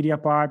 social media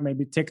part,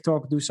 maybe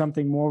TikTok, do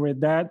something more with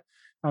that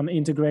on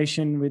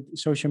integration with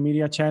social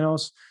media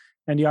channels.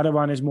 And the other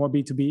one is more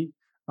B2B,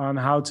 on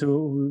how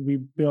we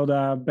build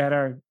a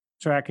better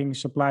tracking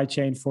supply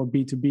chain for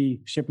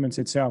B2B shipments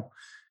itself,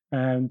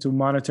 and to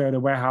monitor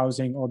the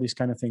warehousing, all these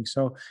kind of things.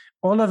 So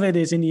all of it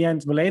is in the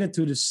end related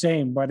to the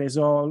same, but it's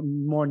all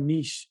more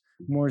niche,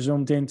 more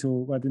zoomed into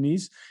what it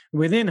needs.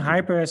 Within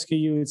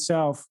HyperSKU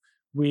itself,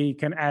 we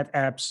can add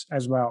apps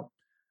as well.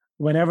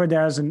 Whenever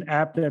there's an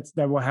app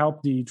that will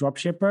help the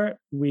dropshipper,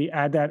 we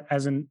add that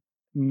as a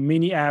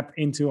mini app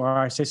into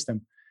our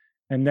system.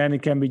 And then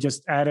it can be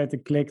just added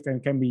and clicked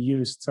and can be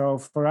used. So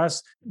for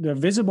us, the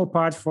visible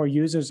part for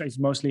users is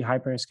mostly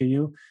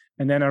HyperSKU.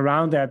 And then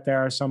around that,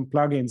 there are some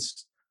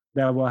plugins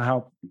that will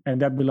help.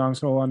 And that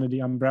belongs all under the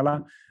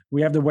umbrella.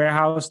 We have the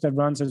warehouse that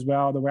runs as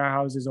well. The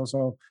warehouse is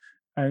also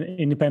an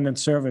independent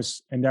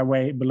service, and that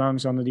way it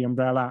belongs under the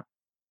umbrella,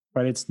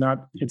 but it's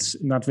not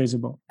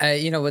visible.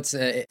 What's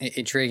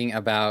intriguing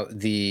about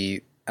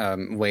the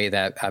way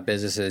that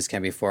businesses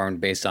can be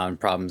formed based on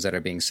problems that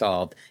are being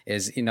solved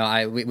is, we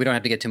don't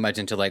have to get too much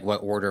into like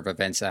what order of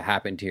events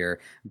happened here,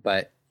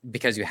 but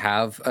because you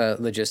have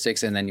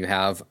logistics and then you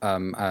have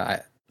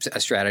a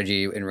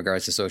strategy in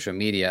regards to social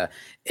media,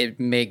 it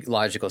make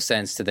logical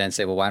sense to then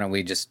say, well, why don't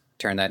we just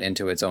turn that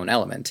into its own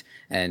element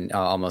and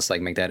almost like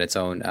make that its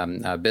own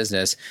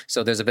business.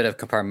 So there's a bit of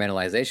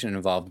compartmentalization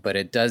involved, but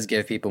it does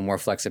give people more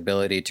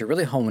flexibility to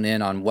really hone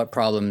in on what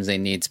problems they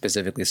need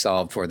specifically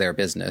solved for their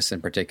business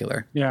in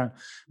particular. Yeah,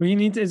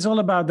 it's all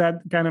about that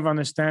kind of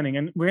understanding.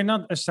 And we're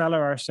not a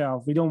seller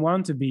ourselves. We don't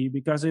want to be,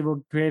 because it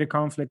will create a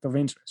conflict of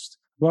interest.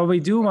 What we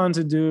do want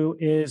to do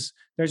is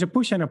there's a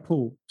push and a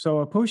pull. So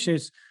a push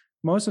is,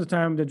 most of the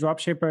time, the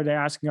dropshipper, they're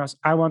asking us,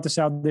 I want to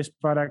sell this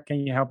product.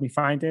 Can you help me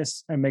find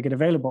this and make it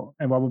available?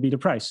 And what will be the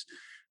price?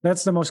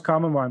 That's the most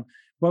common one.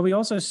 What we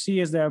also see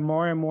is there are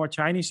more and more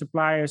Chinese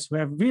suppliers who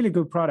have really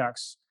good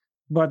products,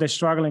 but they're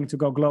struggling to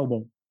go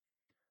global.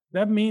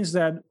 That means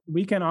that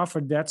we can offer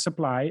that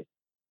supply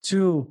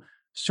to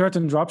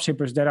certain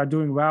dropshippers that are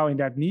doing well in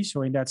that niche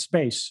or in that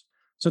space.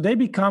 So they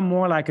become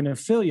more like an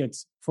affiliate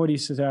for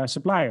these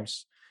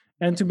suppliers.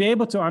 And to be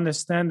able to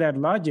understand that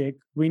logic,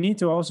 we need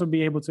to also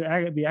be able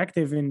to be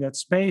active in that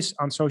space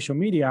on social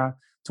media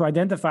to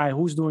identify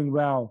who's doing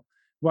well,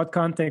 what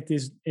content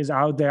is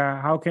out there,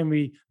 how can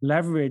we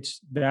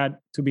leverage that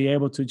to be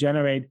able to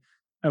generate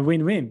a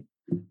win-win.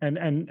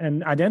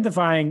 And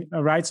identifying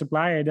a right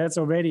supplier, that's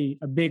already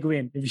a big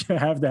win if you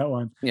have that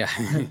one. Yeah.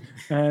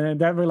 And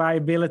that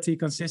reliability,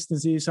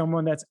 consistency,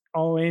 someone that's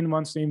all in,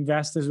 wants to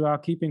invest as well,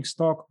 keeping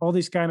stock, all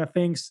these kind of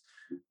things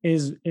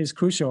is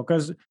crucial,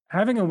 because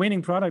having a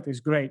winning product is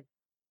great,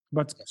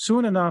 but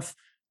soon enough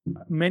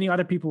many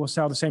other people will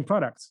sell the same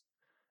product,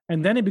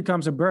 and then it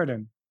becomes a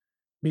burden,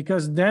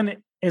 because then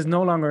it is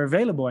no longer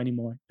available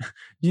anymore.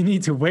 You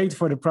need to wait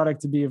for the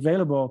product to be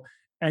available,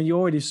 and you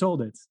already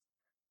sold it,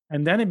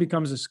 and then it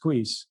becomes a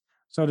squeeze.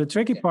 So the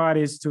tricky part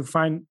is to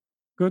find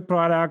good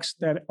products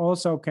that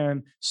also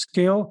can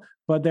scale,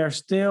 but they're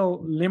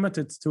still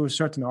limited to a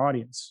certain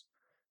audience.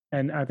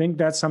 And I think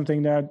that's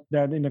something that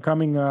in the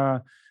coming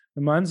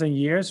months and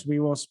years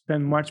we will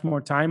spend much more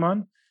time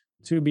on,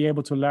 to be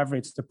able to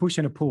leverage the push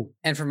and the pull.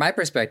 And from my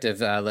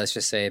perspective, let's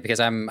just say, because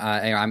I'm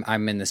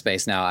in the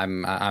space now,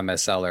 I'm a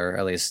seller,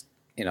 at least,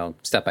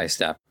 step by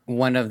step.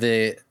 One of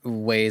the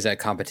ways that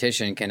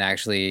competition can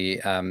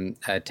actually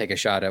take a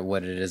shot at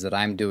what it is that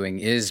I'm doing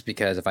is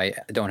because if I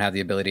don't have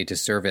the ability to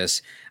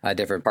service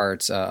different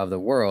parts of the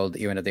world,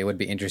 even if they would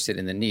be interested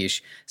in the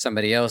niche,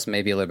 somebody else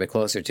may be a little bit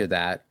closer to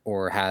that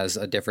or has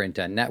a different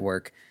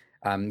network,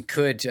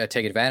 could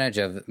take advantage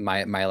of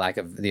my lack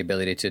of the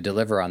ability to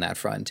deliver on that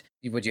front.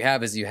 What you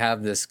have is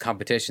this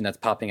competition that's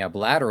popping up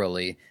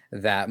laterally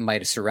that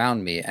might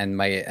surround me and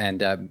might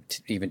end up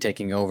even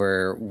taking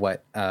over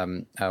what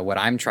area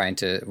I'm trying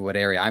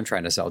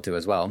to sell to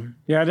as well.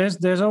 Yeah,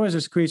 there's always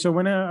a squeeze. So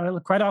when I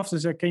quite often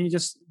say, "Can you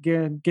just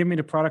give me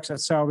the products that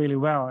sell really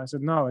well?" I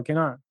said, "No, I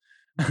cannot.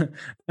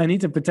 I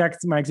need to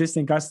protect my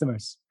existing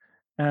customers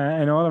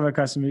and all of our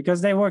customers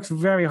because they work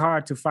very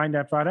hard to find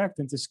that product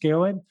and to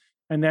scale it."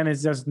 And then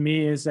it's just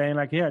me is saying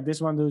like, "Yeah,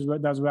 this one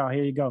does well.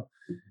 Here you go."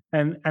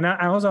 And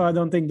I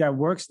don't think that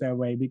works that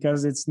way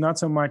because it's not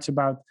so much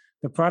about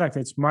the product.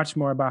 It's much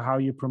more about how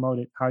you promote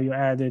it, how you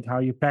add it, how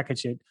you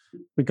package it.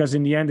 Because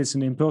in the end, it's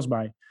an impulse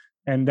buy.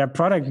 And that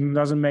product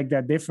doesn't make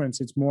that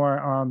difference. It's more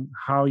on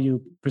how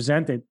you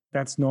present it.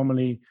 That's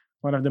normally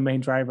one of the main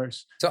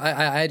drivers. So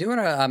I do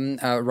want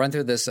to run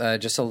through this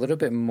just a little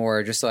bit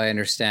more, just so I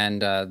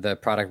understand the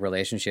product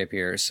relationship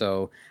here.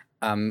 So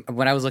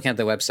when I was looking at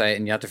the website,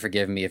 and you have to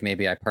forgive me if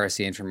maybe I parse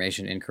the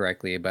information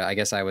incorrectly, but I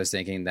guess I was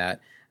thinking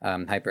that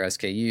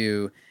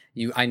HyperSKU,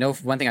 I know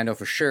one thing I know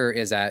for sure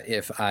is that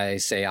if I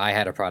say I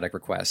had a product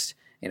request,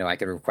 I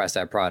could request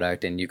that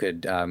product and you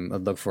could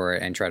look for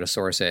it and try to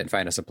source it and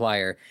find a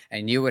supplier,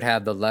 and you would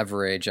have the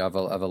leverage of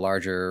a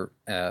larger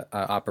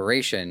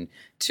operation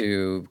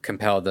to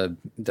compel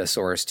the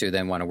source to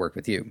then want to work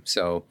with you.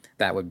 So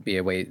that would be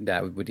a way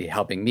that would be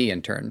helping me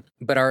in turn.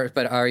 But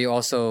are you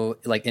also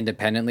like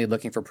independently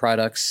looking for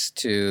products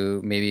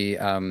to maybe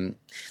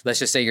let's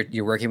just say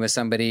you're working with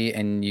somebody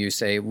and you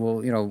say,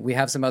 well, we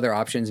have some other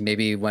options.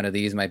 Maybe one of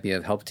these might be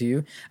of help to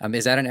you.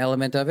 Is that an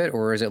element of it,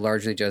 or is it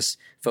largely just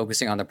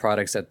focusing on the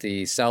products that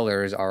the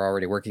sellers are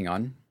already working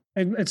on?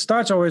 It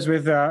starts always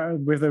with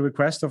the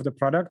request of the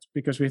product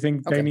because we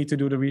think they need to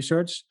do the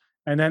research.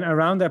 And then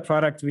around that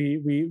product,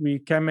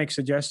 we can make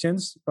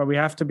suggestions, but we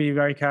have to be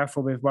very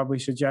careful with what we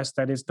suggest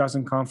that it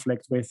doesn't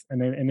conflict with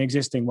an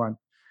existing one.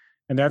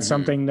 And that's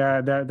something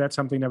that's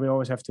something that we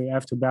always have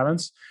to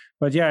balance.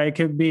 But yeah, it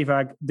could be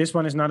like this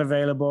one is not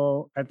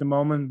available at the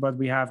moment, but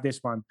we have this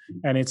one,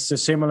 and it's a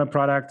similar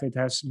product. It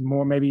has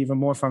more, maybe even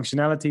more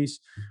functionalities.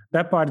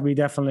 That part we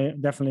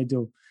definitely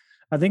do.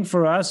 I think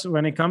for us,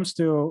 when it comes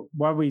to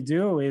what we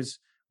do, is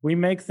we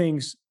make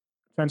things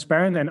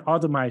transparent and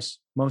automate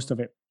most of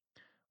it.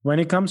 When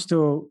it comes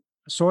to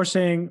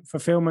sourcing,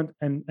 fulfillment,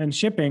 and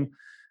shipping,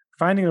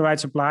 finding the right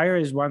supplier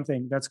is one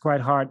thing. That's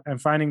quite hard.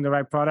 And finding the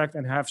right product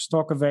and have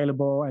stock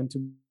available and to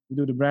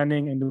do the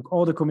branding and do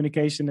all the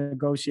communication and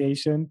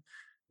negotiation,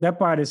 that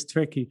part is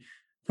tricky.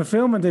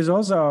 Fulfillment is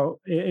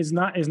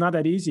not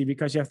that easy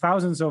because you have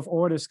thousands of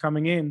orders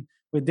coming in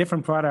with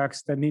different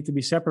products that need to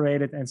be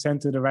separated and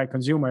sent to the right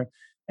consumer,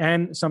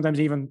 and sometimes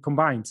even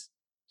combined.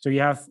 So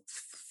you have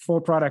 4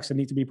 products that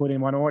need to be put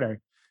in one order,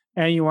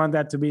 and you want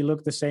that to be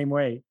look the same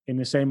way, in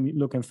the same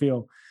look and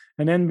feel.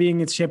 And then being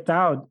it shipped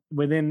out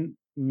within,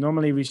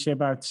 normally we ship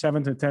out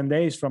 7 to 10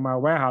 days from our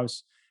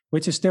warehouse,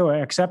 which is still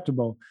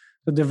acceptable.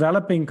 So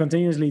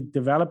continuously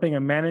developing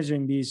and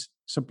managing these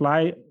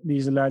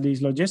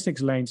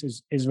logistics lanes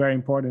is very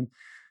important.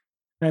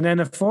 And then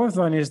the fourth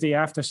one is the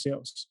after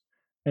sales,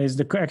 is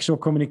the actual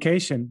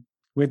communication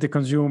with the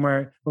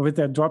consumer or with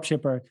the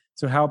dropshipper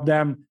to help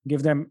them,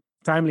 give them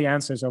timely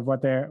answers of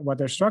what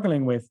they're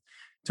struggling with.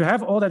 To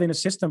have all that in a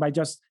system by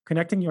just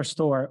connecting your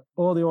store,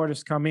 all the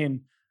orders come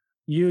in.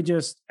 You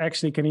just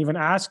actually can even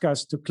ask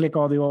us to click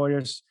all the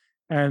orders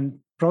and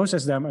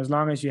process them as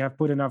long as you have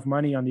put enough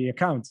money on the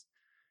account.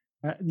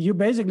 You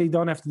basically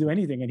don't have to do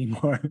anything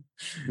anymore.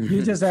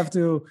 You just have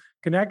to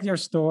connect your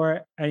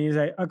store and you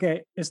say,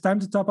 okay, it's time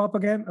to top up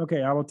again.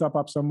 Okay, I will top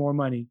up some more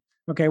money.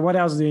 Okay, what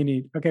else do you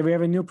need? Okay, we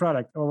have a new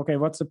product. Oh, okay,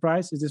 what's the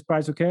price? Is this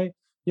price okay?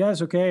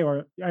 Yes, okay.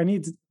 Or I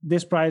need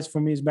this price, for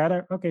me is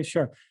better. Okay,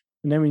 sure.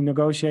 And then we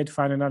negotiate,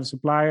 find another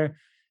supplier.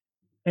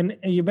 And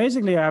you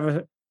basically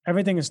have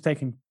everything is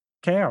taken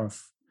care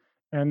of.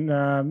 And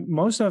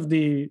most of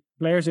the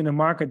players in the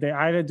market, they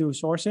either do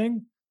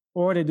sourcing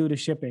or they do the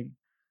shipping.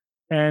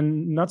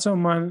 And not so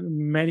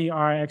many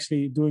are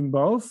actually doing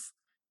both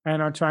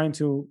and are trying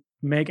to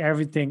make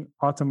everything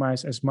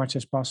optimized as much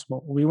as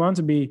possible. We want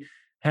to be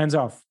hands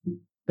off.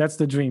 That's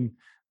the dream,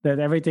 that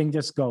everything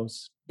just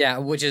goes. Yeah,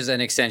 which is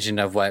an extension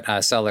of what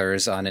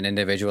sellers on an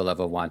individual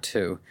level want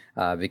too,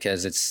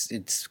 because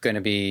it's going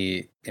to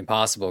be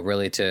impossible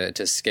really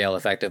to scale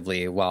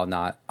effectively while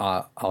not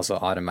also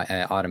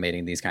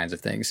automating these kinds of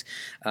things.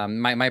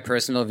 My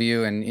personal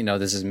view, and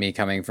this is me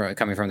coming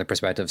from the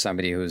perspective of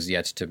somebody who's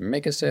yet to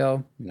make a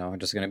sale. I'm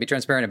just going to be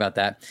transparent about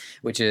that,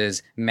 which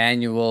is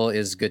manual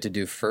is good to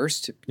do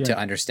first to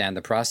understand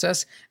the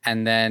process,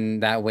 and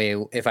then that way,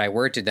 if I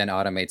were to then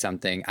automate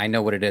something, I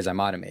know what it is I'm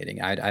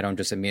automating. I don't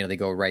just immediately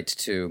go right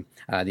to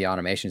the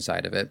automation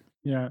side of it.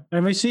 Yeah,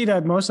 and we see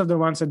that most of the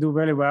ones that do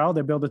really well,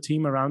 they build a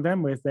team around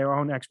them with their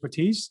own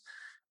expertise.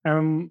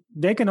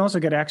 They can also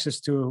get access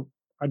to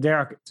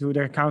their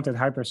account at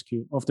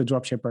HyperSQ of the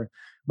dropshipper,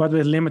 but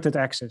with limited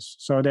access.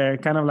 So they're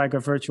kind of like a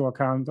virtual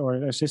account or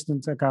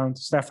assistant account,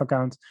 staff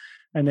account,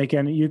 and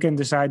you can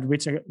decide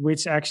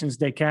which actions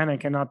they can and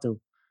cannot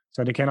do.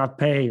 So they cannot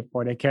pay,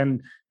 or they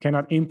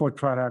cannot import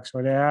products,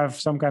 or they have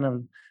some kind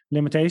of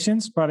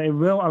limitations, but it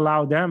will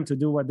allow them to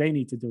do what they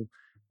need to do.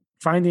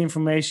 Find the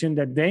information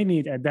that they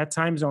need at that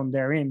time zone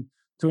they're in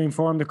to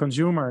inform the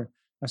consumer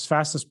as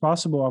fast as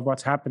possible of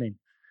what's happening,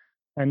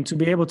 and to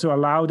be able to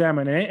allow them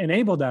and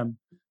enable them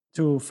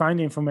to find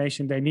the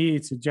information they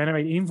need to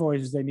generate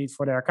invoices they need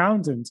for their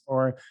accountant,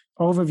 or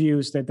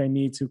overviews that they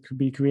need to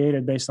be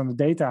created based on the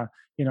data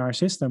in our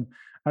system.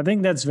 I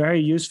think that's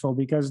very useful,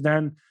 because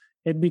then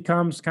it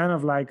becomes kind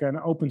of like an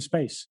open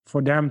space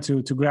for them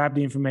to grab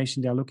the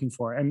information they're looking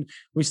for. And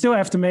we still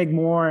have to make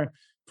more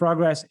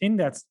progress in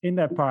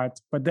that part,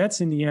 but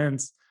that's in the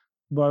end,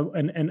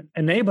 and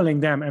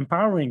enabling them,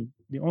 empowering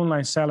the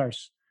online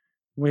sellers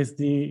with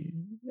the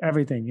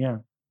everything.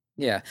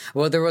 Yeah.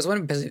 Well, there was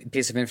one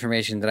piece of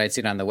information that I'd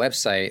seen on the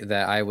website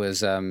that I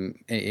was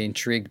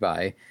intrigued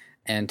by.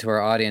 And to our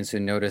audience who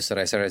noticed that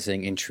I started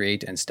saying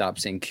intrigued and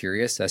stopped saying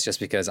curious, that's just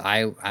because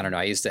I don't know,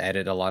 I used to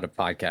edit a lot of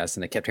podcasts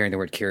and I kept hearing the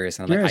word curious,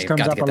 and I'm like, I've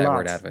got to get that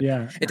word out of it.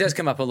 Yeah. It does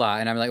come up a lot,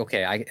 and I'm like,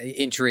 okay,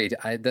 intrigued.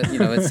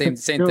 It's same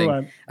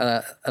thing.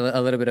 A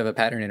little bit of a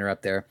pattern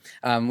interrupt there,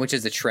 which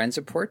is the trend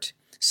support.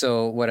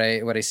 So what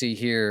I see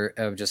here,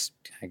 of just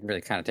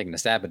really kind of taking a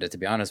stab at it, to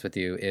be honest with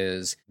you,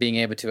 is being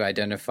able to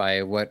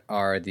identify what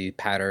are the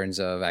patterns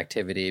of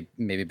activity,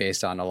 maybe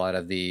based on a lot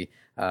of the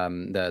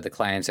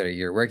clients that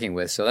you're working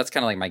with. So that's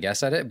kind of like my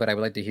guess at it, but I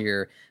would like to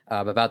hear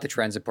about the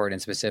trend support in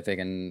specific.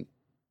 And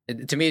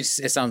to me, it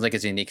sounds like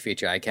it's a unique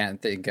feature. I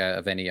can't think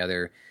of any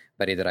other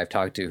buddy that I've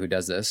talked to who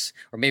does this,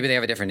 or maybe they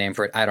have a different name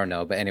for it. I don't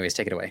know. But anyways,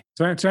 take it away.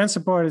 Trend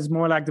support is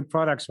more like the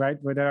products, right?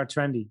 Where they are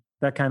trendy,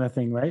 that kind of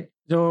thing, right?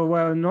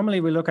 So normally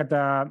we look at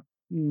the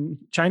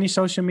Chinese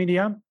social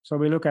media. So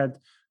we look at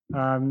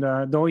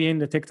the Douyin,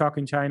 the TikTok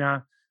in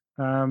China.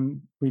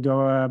 We do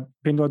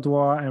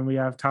Pinduoduo, and we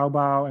have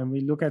Taobao, and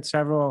we look at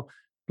several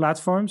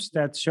platforms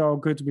that show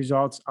good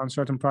results on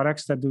certain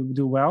products that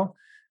do well,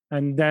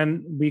 and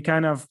then we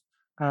kind of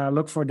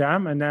look for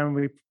them, and then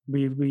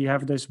we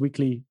have this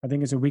weekly, I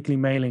think it's a weekly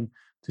mailing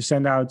to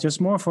send out, just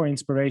more for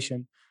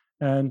inspiration,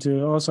 and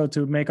to also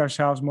to make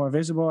ourselves more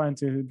visible and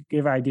to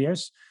give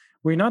ideas.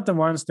 We're not the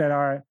ones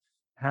that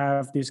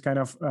have these kind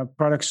of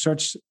product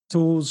search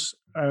tools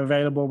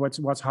available,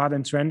 what's hot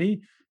and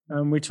trendy.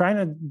 We're trying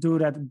to do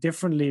that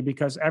differently,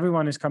 because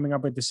everyone is coming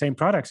up with the same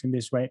products in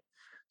this way.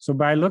 So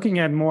by looking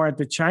at more at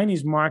the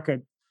Chinese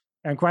market,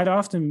 and quite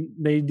often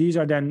these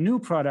are then new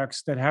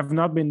products that have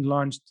not been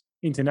launched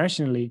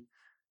internationally,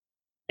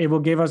 it will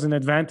give us an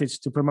advantage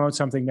to promote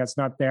something that's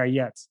not there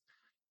yet.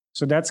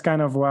 So that's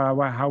kind of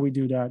how we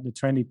do the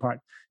trendy part.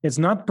 It's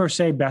not per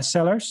se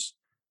bestsellers.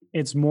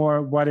 It's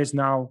more what is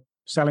now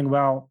selling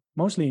well,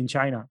 mostly in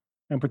China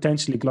and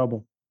potentially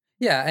global.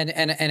 Yeah,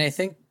 and I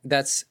think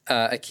that's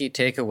a key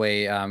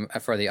takeaway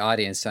for the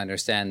audience to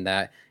understand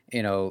that,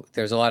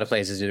 there's a lot of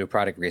places to do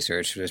product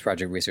research. There's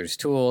project research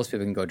tools.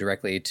 People can go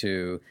directly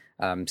to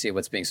see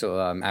what's being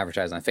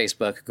advertised on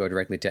Facebook, go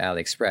directly to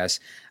AliExpress.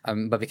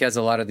 But because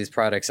a lot of these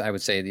products, I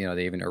would say,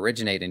 they even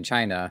originate in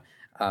China,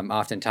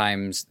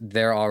 oftentimes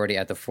they're already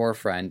at the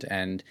forefront,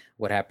 and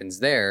what happens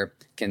there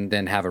can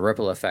then have a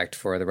ripple effect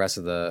for the rest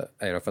of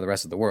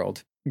the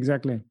world.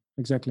 Exactly.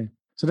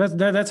 So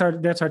that's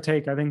our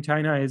take. I think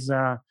China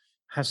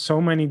has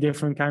so many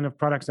different kind of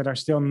products that are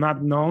still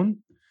not known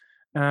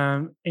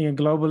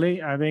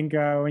globally. I think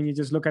when you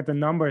just look at the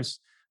numbers,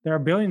 there are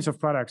billions of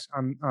products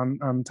on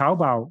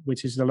Taobao,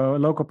 which is the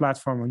local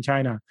platform in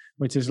China,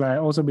 which is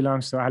also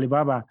belongs to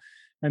Alibaba.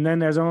 And then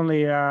there's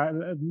only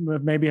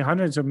maybe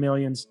hundreds of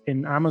millions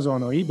in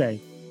Amazon or eBay.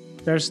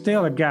 There's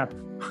still a gap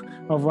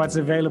of what's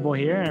available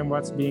here and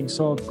what's being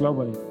sold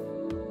globally.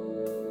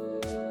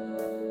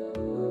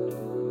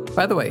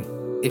 By the way,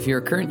 if you're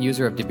a current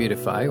user of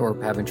Debutify or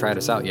haven't tried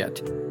us out yet,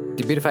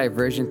 Debutify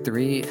version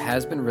 3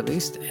 has been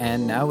released,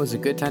 and now is a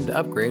good time to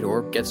upgrade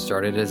or get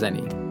started as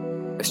any.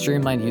 A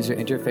streamlined user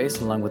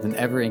interface along with an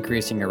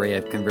ever-increasing array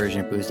of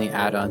conversion-boosting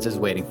add-ons is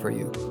waiting for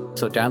you.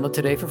 So download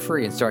today for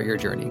free and start your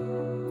journey.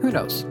 Who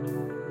knows?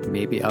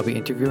 Maybe I'll be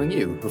interviewing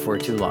you before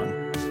too long.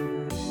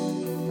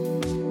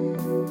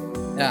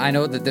 I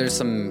know that there's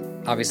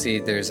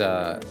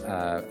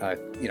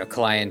a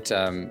client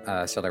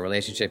seller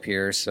relationship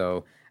here,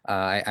 so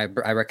I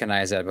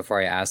recognize that before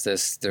I ask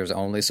this, there's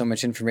only so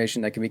much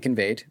information that can be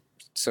conveyed.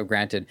 so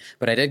granted.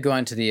 But I did go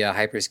into the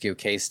Hyperscale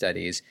case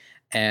studies.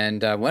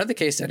 And one of the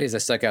case studies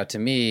that stuck out to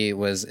me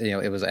was,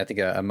 it was, I think,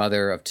 a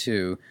mother of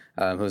two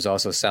who's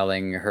also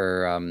selling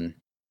her,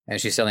 and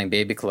she's selling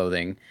baby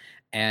clothing.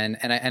 And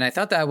I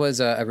thought that was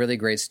a really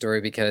great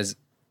story because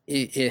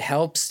it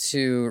helps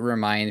to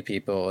remind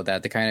people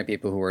that the kind of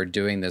people who are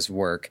doing this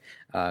work,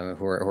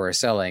 who are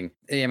selling,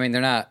 I mean,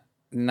 they're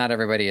not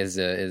everybody is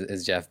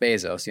Jeff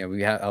Bezos.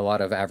 We have a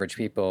lot of average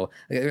people,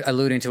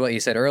 alluding to what you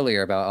said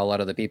earlier about a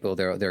lot of the people,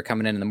 they're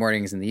coming in the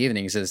mornings and the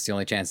evenings. It's the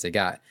only chance they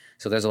got.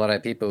 So there's a lot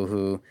of people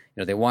who,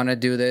 they want to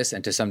do this,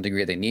 and to some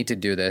degree they need to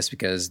do this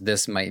because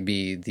this might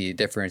be the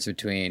difference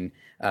between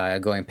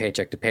going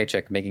paycheck to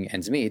paycheck, making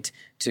ends meet,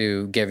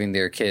 to giving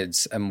their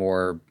kids a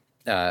more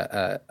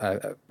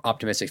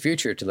optimistic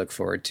future to look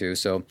forward to.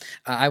 So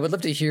I would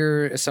love to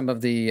hear some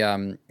of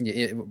the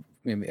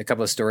a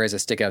couple of stories that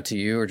stick out to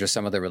you, or just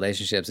some of the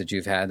relationships that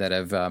you've had that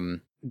have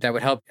that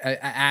would help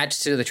add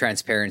to the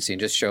transparency and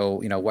just show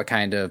what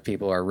kind of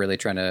people are really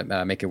trying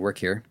to make it work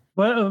here.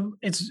 Well,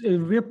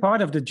 we're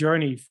part of the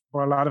journey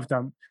for a lot of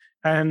them,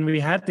 and we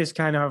had this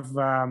kind of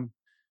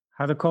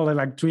how to call it,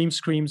 like dream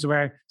screams,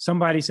 where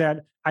somebody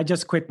said, "I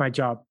just quit my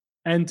job."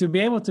 And to be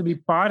able to be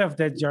part of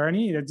that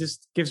journey, that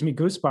just gives me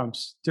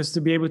goosebumps, just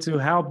to be able to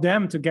help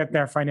them to get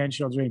their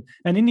financial dream.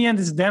 And in the end,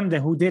 it's them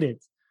who did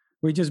it.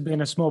 We've just been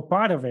a small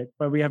part of it,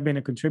 but we have been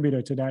a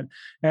contributor to that.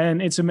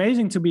 And it's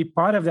amazing to be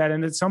part of that,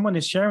 and that someone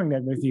is sharing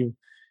that with you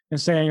and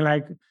saying,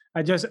 like,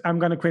 I'm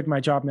going to quit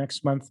my job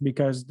next month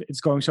because it's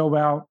going so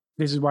well.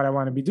 This is what I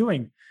want to be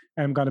doing.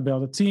 I'm going to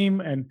build a team.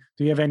 And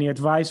do you have any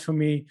advice for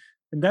me?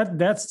 And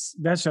that's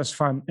just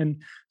fun.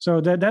 And so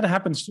that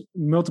happens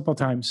multiple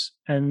times.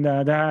 And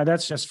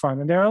that's just fun.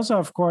 And there are also,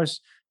 of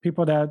course,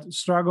 people that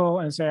struggle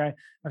and say,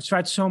 I've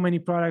tried so many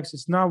products,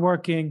 it's not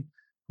working.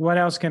 What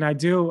else can I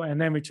do?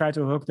 And then we try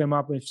to hook them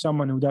up with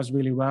someone who does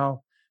really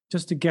well,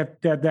 just to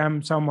get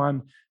them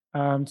someone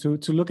to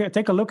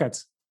take a look at.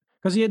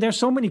 Because there's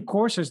so many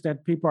courses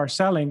that people are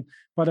selling,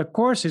 but a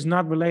course is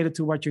not related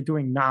to what you're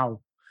doing now.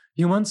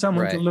 You want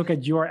someone to look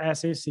at your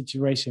as-is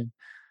situation.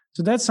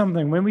 So that's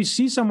something. When we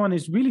see someone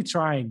is really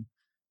trying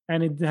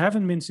and it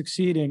haven't been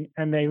succeeding,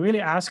 and they're really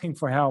asking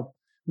for help,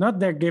 not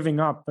they're giving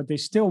up, but they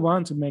still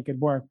want to make it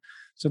work.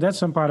 So that's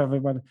some part of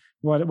it.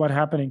 What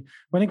happening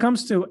when it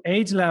comes to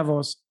age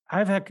levels?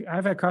 I've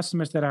had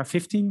customers that are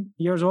 15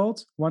 years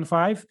old,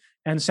 15,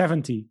 and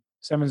 70.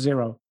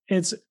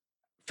 It's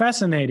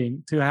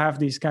fascinating to have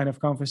these kind of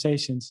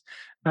conversations.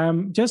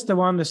 Just the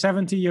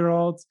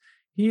 70-year-old.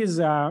 He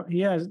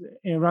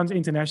runs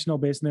international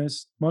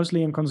business,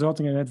 mostly in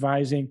consulting and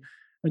advising,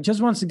 and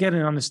just wants to get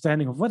an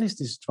understanding of what is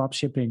this drop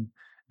shipping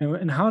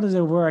and how does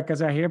it work.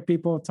 As I hear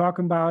people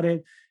talking about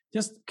it,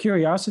 just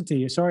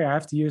curiosity. Sorry, I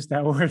have to use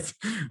that word,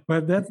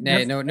 but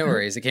no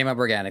worries. It came up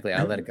organically.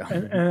 I'll let it go.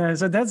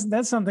 So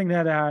that's something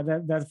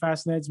that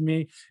fascinates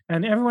me.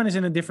 And everyone is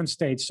in a different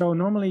stage. So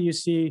normally you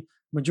see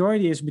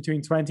majority is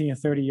between 20 and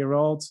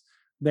 30-year-olds.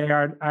 They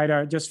are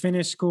either just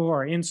finished school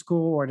or in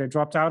school, or they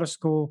dropped out of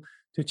school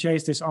to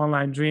chase this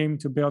online dream,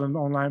 to build an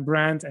online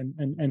brand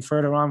and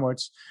further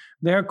onwards.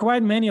 There are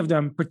quite many of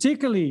them,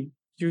 particularly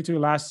due to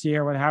last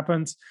year, what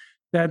happened,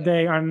 that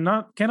they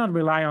cannot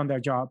rely on their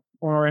job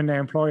or in their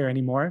employer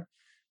anymore.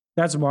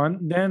 That's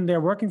one. Then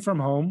they're working from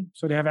home,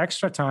 so they have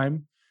extra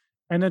time,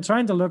 and they're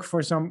trying to look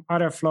for some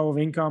other flow of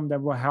income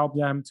that will help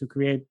them to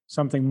create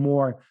something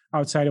more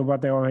outside of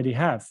what they already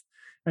have.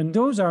 And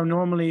those are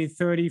normally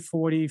 30,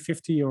 40,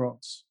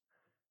 50-year-olds.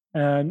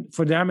 And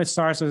for them, it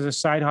starts as a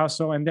side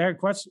hustle, and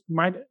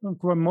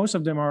most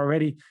of them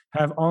already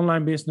have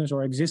online business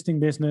or existing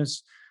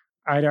business,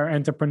 either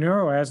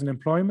entrepreneur or as an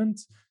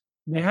employment.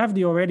 They have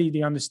already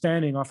the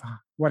understanding of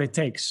what it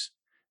takes.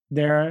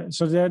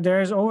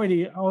 There's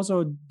already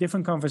also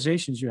different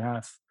conversations you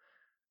have,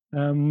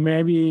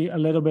 maybe a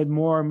little bit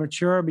more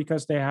mature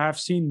because they have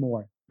seen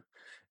more.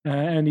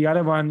 And the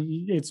other one,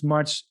 it's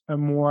much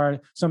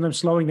more, sometimes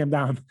slowing them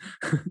down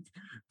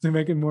to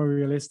make it more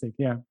realistic.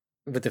 Yeah.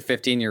 With the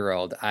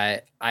 15-year-old,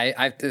 I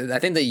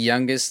think the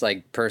youngest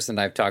person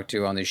I've talked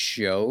to on the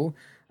show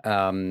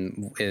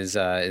was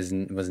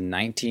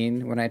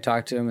 19 when I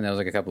talked to him, and that was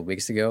a couple of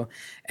weeks ago.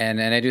 And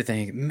I do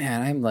think,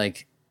 man, I'm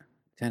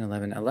 10,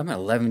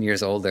 11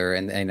 years older,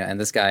 and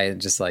this guy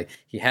just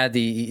he had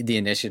the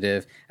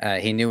initiative,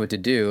 he knew what to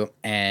do,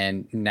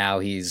 and now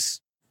he's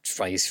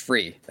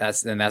free.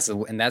 That's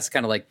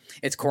kind of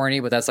it's corny,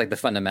 but that's the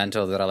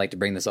fundamental that I like to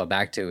bring this all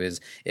back to is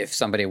if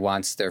somebody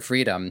wants their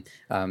freedom,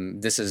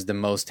 this is the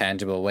most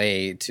tangible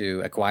way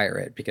to acquire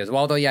it. Because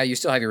although you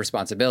still have your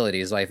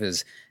responsibilities, life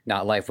is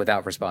not life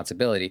without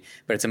responsibility,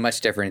 but it's a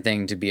much different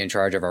thing to be in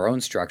charge of our own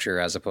structure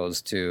as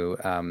opposed to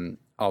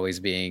always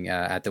being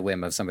at the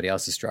whim of somebody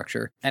else's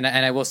structure. And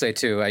I will say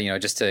too,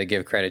 just to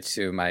give credit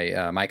to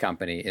my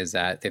company, is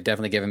that they've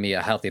definitely given me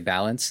a healthy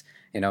balance.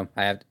 I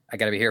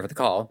got to be here for the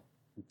call.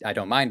 I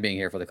don't mind being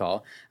here for the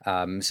call.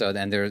 So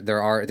then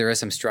there is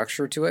some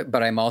structure to it,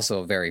 but I'm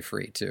also very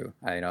free too.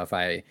 If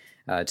I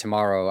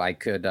tomorrow I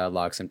could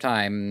log some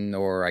time,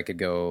 or I could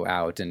go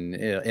out, and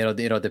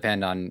it'll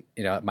depend on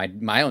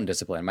my own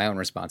discipline, my own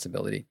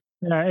responsibility.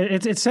 Yeah,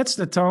 it sets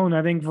the tone,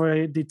 I think,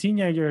 for the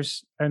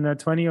teenagers and the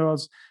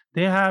 20-year-olds.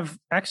 They have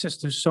access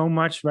to so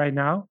much right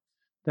now,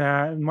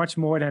 much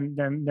more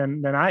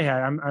than I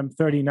had. I'm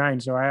 39,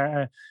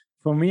 so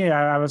for me,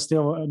 I was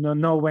still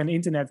know when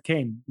internet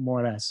came,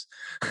 more or less.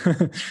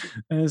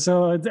 And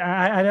so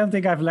I don't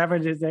think I've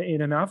leveraged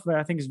it enough, but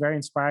I think it's very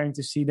inspiring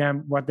to see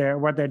them what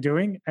they're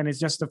doing, and it's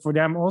just for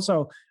them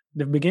also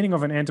the beginning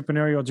of an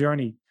entrepreneurial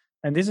journey.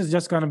 And this is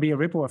just going to be a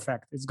ripple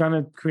effect. It's going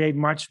to create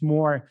much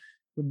more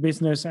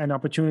business and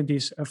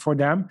opportunities for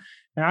them.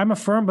 And I'm a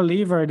firm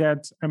believer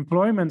that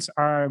employments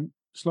are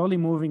slowly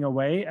moving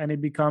away, and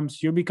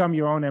you become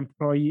your own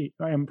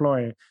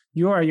employer.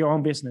 You are your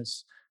own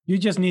business. You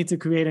just need to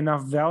create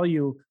enough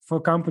value for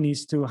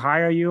companies to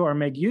hire you or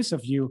make use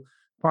of you,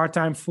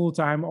 part-time,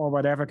 full-time, or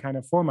whatever kind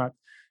of format.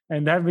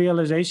 And that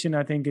realization,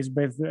 I think, is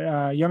with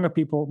younger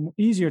people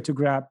easier to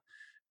grab.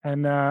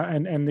 And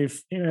the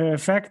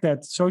effect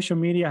that social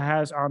media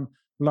has on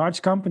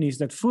large companies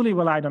that fully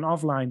relied on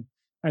offline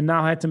and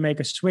now had to make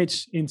a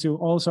switch into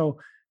also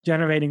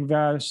generating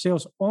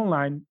sales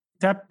online,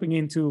 tapping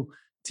into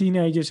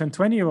teenagers and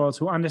 20-year-olds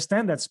who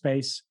understand that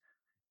space,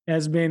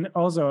 has been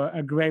also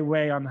a great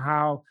way on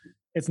how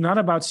it's not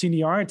about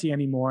seniority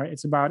anymore.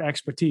 It's about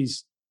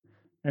expertise.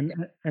 And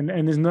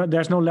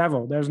there's no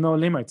level, there's no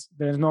limit,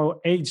 there's no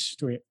age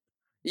to it.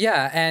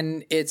 Yeah,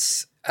 and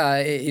it's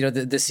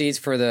the seeds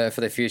for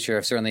the future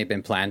have certainly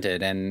been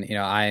planted, and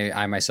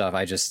I myself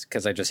I just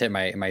hit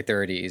my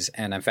 30s,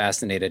 and I'm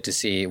fascinated to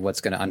see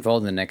what's going to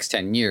unfold in the next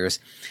 10 years,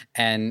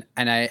 and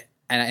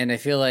I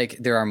feel like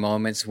there are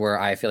moments where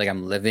I feel like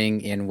I'm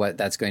living in what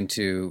that's going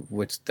to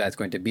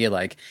be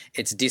like.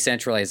 It's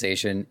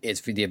decentralization.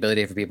 It's the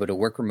ability for people to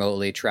work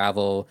remotely,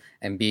 travel,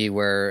 and be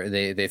where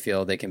they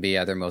feel they can be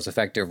either most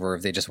effective, or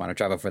if they just want to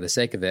travel for the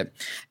sake of it,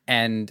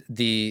 and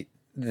the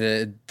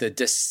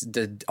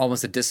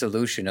almost a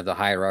dissolution of the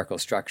hierarchical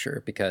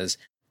structure, because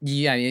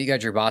you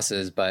got your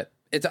bosses, but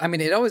it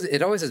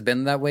always has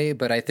been that way,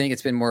 but I think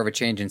it's been more of a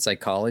change in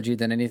psychology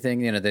than anything.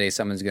 The day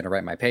someone's going to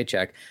write my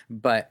paycheck,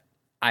 but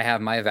I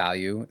have my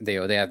value, they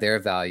have their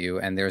value,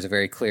 and there's a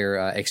very clear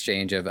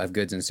exchange of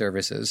goods and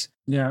services.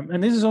 Yeah,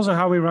 and this is also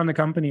how we run the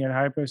company at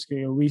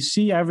Hyperscale. We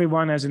see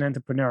everyone as an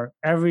entrepreneur.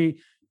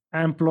 Every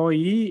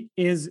employee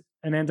is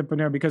an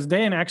entrepreneur because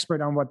they're an expert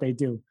on what they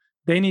do.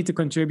 They need to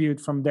contribute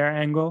from their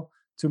angle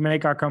to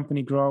make our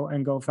company grow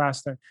and go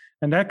faster.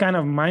 And that kind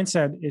of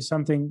mindset is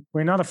something,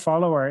 we're not a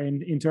follower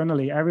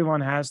internally. Everyone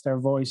has their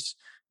voice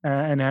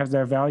and has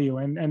their value.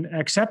 And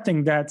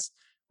accepting that,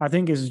 I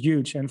think, is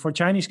huge. And for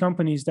Chinese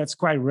companies, that's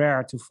quite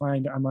rare to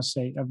find, I must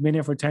say. I've been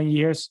here for 10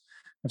 years.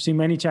 I've seen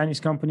many Chinese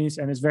companies,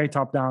 and it's very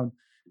top down.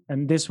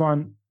 And this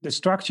one, the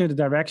structure, the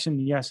direction,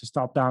 yes, is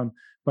top down,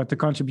 but the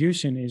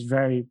contribution is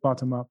very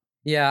bottom up.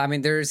 Yeah, I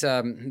mean, there's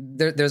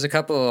a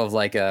couple of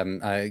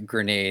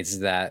grenades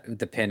that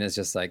the pin is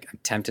just like, I'm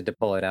tempted to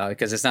pull it out,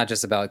 because it's not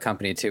just about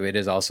company too. It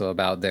is also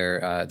about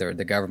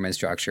the government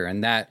structure,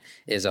 and that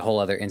is a whole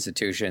other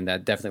institution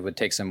that definitely would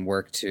take some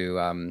work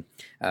to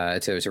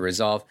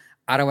resolve.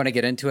 I don't want to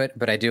get into it,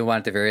 but I do want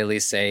at the very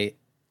least say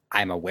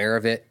I'm aware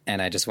of it,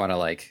 and I just want to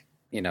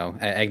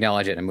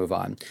acknowledge it and move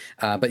on.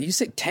 But you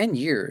say 10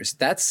 years.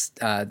 That's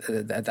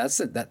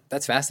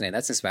fascinating.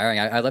 That's inspiring.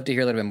 I'd love to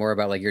hear a little bit more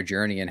about your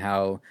journey and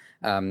how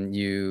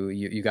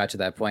you got to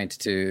that point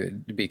to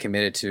be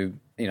committed to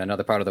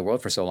another part of the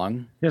world for so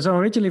long. Yeah, so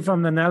originally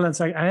from the Netherlands.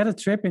 I had a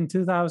trip in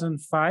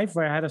 2005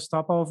 where I had a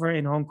stopover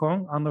in Hong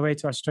Kong on the way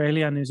to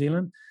Australia and New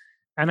Zealand.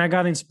 And I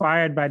got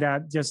inspired by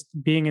that, just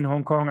being in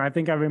Hong Kong. I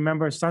think I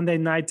remember Sunday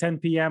night, 10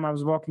 p.m., I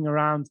was walking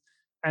around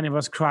and it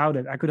was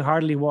crowded. I could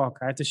hardly walk.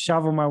 I had to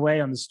shovel my way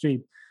on the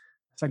street.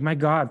 It's like, my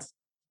God,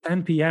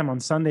 10 p.m.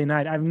 on Sunday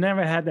night. I've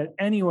never had that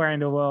anywhere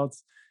in the world,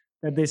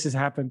 that this has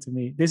happened to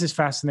me. This is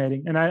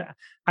fascinating. And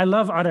I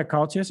love other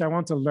cultures. I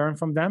want to learn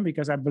from them,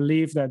 because I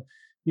believe that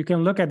you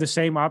can look at the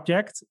same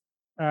object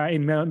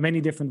in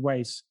many different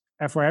ways.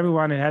 And for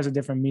everyone, it has a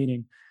different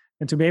meaning.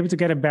 And to be able to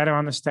get a better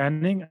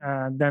understanding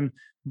than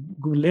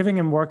living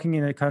and working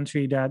in a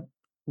country that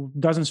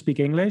doesn't speak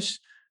English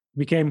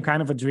became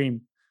kind of a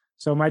dream.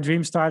 So my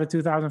dream started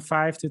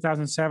 2005,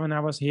 2007. I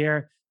was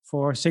here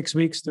for 6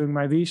 weeks doing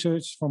my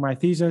research for my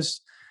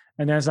thesis.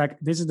 And then it's like,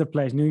 this is the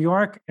place. New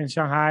York and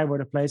Shanghai were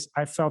the place.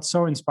 I felt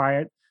so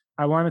inspired.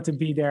 I wanted to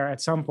be there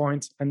at some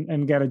point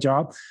and get a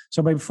job.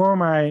 So before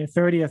my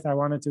 30th, I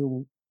wanted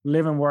to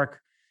live and work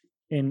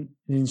in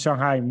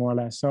Shanghai, more or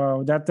less.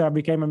 So that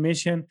became a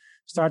mission.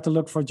 Start to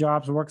look for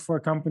jobs, worked for a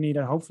company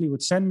that hopefully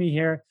would send me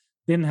here.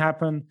 Didn't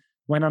happen.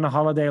 Went on a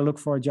holiday, looked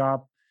for a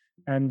job.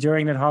 And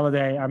during that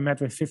holiday, I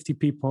met with 50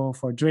 people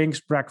for drinks,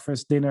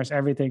 breakfast, dinners,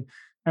 everything.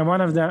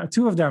 And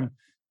two of them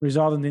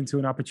resulted into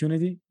an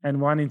opportunity,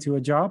 and one into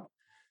a job.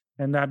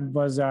 And that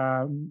was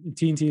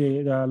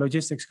TNT, the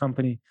logistics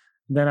company.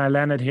 Then I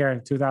landed here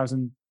in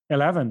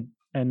 2011.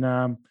 And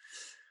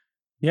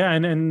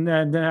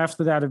then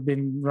after that, I've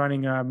been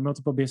running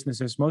multiple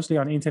businesses, mostly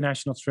on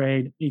international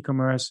trade,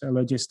 e-commerce,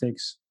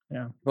 logistics.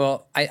 Yeah.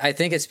 Well, I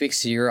think it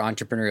speaks to your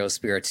entrepreneurial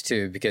spirits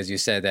too, because you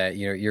said that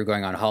you're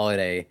going on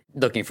holiday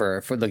looking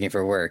for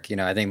work.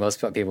 I think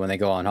most people when they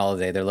go on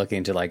holiday, they're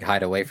looking to like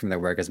hide away from their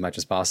work as much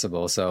as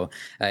possible. So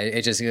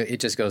it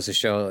just goes to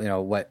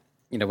show what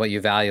you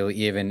value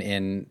even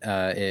in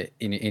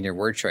your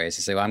word choice.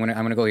 You say, well, I'm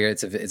gonna go here.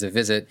 It's a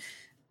visit,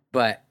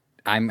 but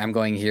I'm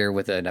going here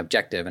with an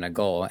objective and a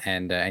goal,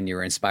 and you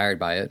were inspired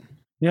by it.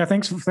 Yeah,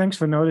 thanks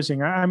for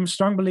noticing. I'm a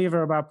strong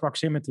believer about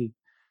proximity.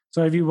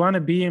 So if you want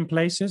to be in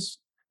places,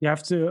 you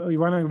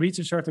want to reach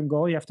a certain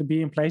goal, you have to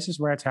be in places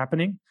where it's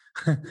happening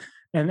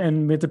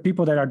and with the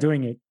people that are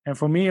doing it. And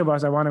for me, it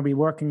was I want to be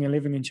working and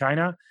living in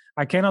China.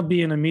 I cannot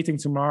be in a meeting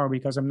tomorrow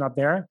because I'm not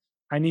there.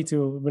 I need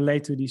to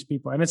relate to these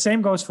people. And the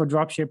same goes for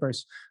drop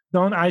shippers.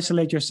 Don't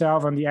isolate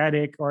yourself on the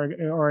attic or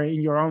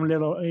in your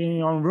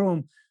own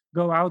room.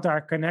 Go out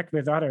there, connect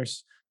with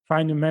others.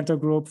 Find a mentor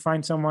group,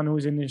 find someone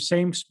who's in the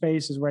same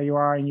space as where you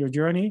are in your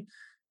journey,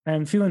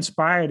 and feel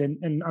inspired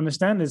and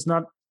understand it's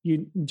not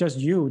just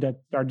you that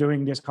are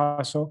doing this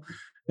hustle.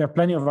 There are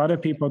plenty of other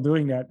people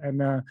doing that.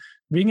 And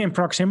being in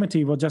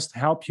proximity will just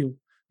help you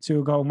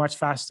to go much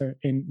faster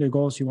in the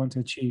goals you want to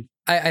achieve.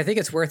 I think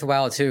it's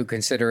worthwhile too,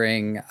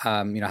 considering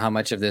how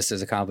much of this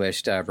is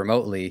accomplished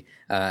remotely.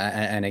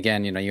 And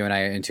again, you and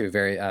I are into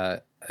very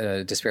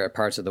disparate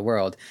parts of the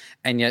world,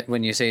 and yet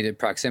when you say the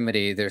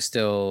proximity, there's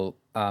still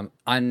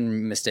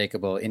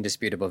unmistakable,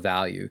 indisputable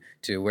value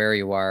to where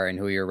you are and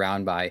who you're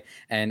around by.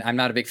 And I'm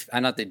not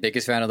the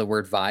biggest fan of the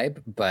word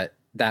vibe, but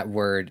that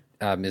word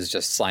is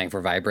just slang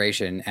for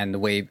vibration,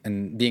 and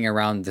being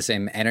around the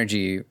same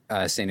energy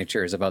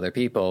signatures of other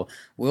people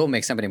will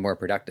make somebody more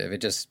productive.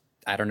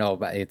 I don't know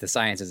if the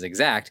science is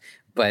exact,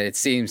 but it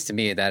seems to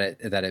me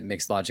that it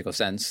makes logical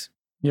sense.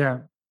 Yeah,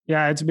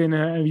 it's been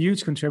a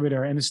huge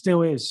contributor, and it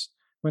still is.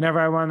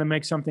 Whenever I want to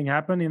make something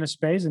happen in a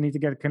space, I need to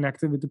get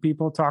connected with the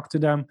people, talk to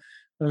them,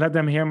 let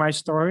them hear my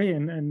story,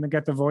 and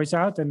get the voice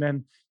out, and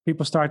then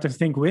people start to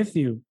think with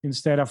you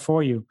instead of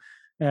for you.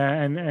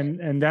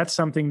 And that's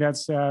something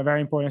that's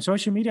very important.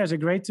 Social media is a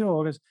great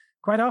tool because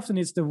quite often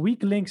it's the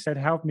weak links that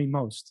help me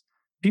most.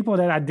 People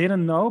that I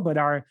didn't know but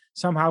are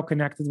somehow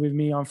connected with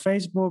me on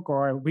Facebook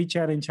or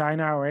WeChat in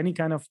China or any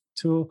kind of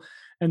tool,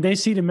 and they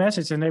see the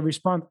message and they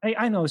respond, "Hey,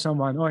 I know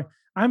someone," or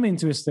 "I'm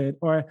interested,"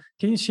 or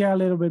 "Can you share a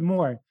little bit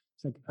more?"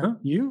 It's like, "Huh,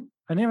 you?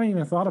 I never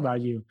even thought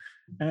about you."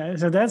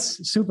 So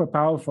that's super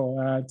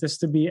powerful. Just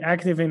to be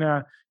active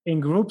in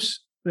groups,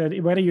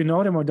 that whether you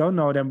know them or don't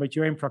know them, but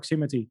you're in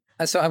proximity.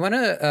 So I want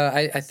to.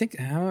 I think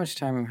how much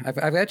time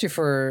I've got you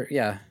for?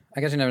 Yeah,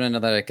 I got you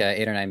another like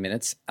 8 or 9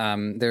 minutes.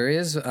 There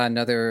is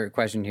another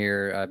question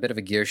here, a bit of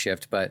a gear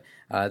shift, but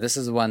this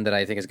is one that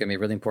I think is going to be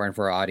really important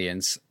for our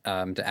audience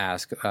to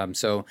ask.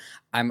 So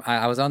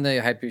I was on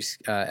the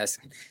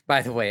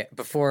by the way,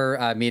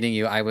 before meeting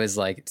you, I was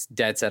like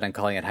dead set on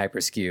calling it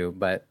Hyperskew,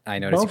 but I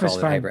noticed Both you called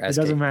it Hyper SK.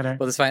 It doesn't matter.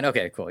 Well, that's fine.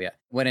 Okay, cool. Yeah.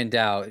 When in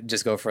doubt,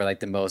 just go for like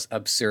the most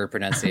absurd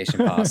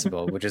pronunciation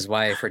possible, which is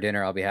why for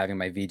dinner I'll be having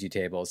my VG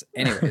tables.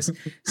 Anyways,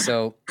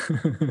 so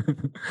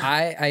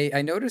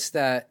I noticed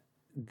that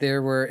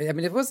there were,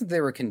 it wasn't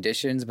there were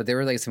conditions, but there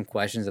were like some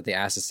questions that they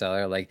asked the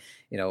seller, like,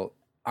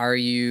 are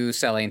you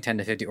selling 10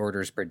 to 50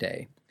 orders per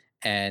day?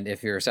 And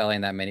if you're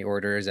selling that many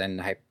orders,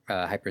 and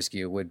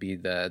Hyperskew would be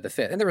the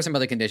fit. And there were some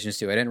other conditions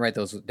too. I didn't write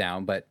those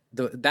down, but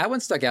that one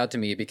stuck out to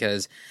me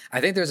because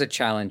I think there's a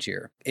challenge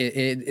here.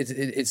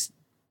 It's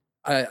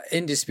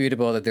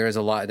indisputable that there is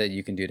a lot that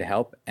you can do to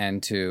help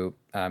and to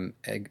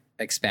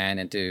expand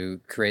and to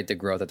create the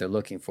growth that they're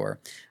looking for.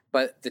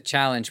 But the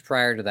challenge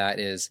prior to that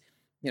is,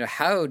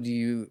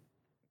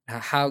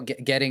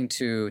 getting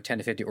to 10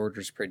 to 50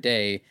 orders per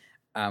day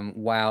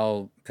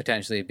while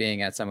potentially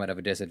being at somewhat of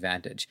a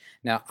disadvantage.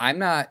 Now, I'm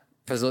not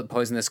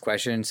posing this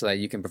question so that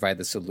you can provide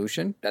the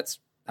solution.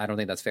 I don't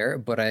think that's fair,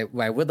 but I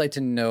would like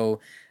to know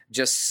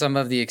just some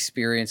of the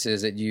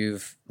experiences that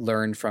you've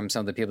learned from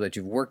some of the people that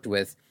you've worked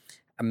with,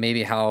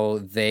 maybe how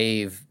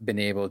they've been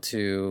able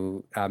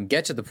to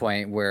get to the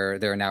point where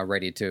they're now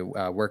ready to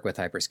work with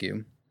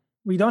Hyperskew.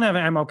 We don't have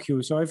an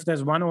MOQ, so if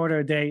there's one order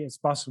a day, it's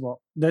possible.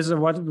 This is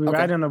what we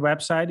write on the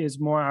website is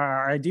more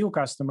our ideal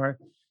customer,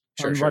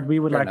 what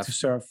we would like to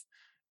serve.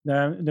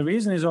 The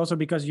reason is also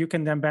because you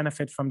can then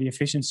benefit from the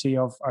efficiency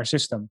of our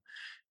system.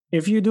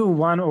 If you do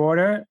one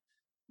order,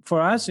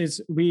 for us,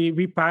 it's we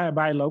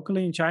buy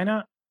locally in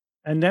China,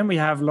 and then we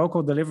have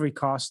local delivery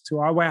costs to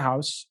our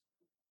warehouse,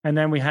 and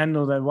then we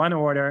handle that one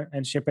order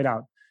and ship it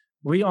out.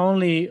 We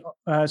only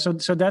so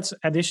that's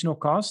additional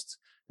cost.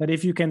 That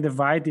if you can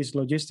divide these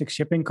logistics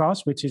shipping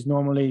costs, which is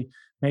normally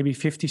maybe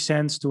 50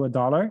 cents to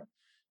 $1,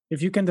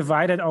 if you can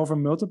divide it over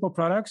multiple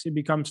products, it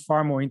becomes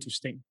far more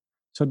interesting.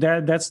 So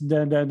that's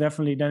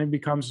definitely, then it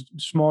becomes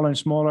smaller and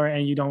smaller,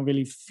 and you don't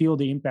really feel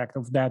the impact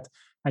of that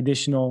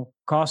additional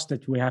cost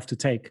that we have to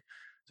take.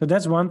 So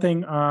that's one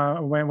thing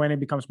when it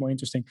becomes more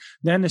interesting.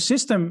 Then the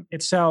system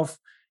itself,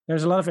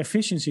 there's a lot of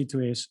efficiency to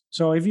it.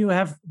 So if you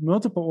have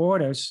multiple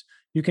orders,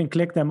 you can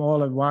click them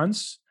all at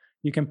once.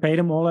 You can pay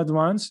them all at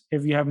once.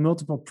 If you have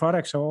multiple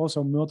products or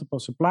also multiple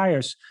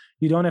suppliers,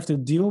 you don't have to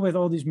deal with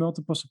all these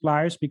multiple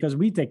suppliers because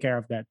we take care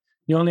of that.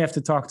 You only have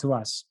to talk to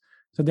us.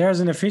 So there's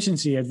an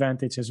efficiency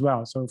advantage as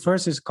well. So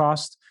first is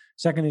cost,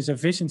 second is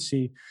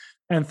efficiency,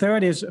 and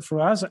third is for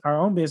us, our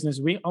own business,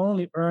 we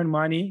only earn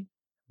money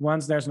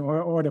once there's an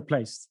order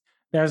placed.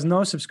 There's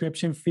no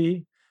subscription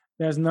fee.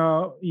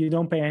 You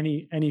don't pay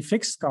any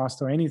fixed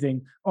cost or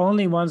anything.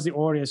 Only once the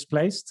order is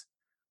placed,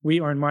 we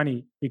earn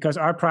money, because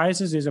our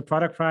prices is a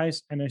product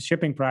price and a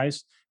shipping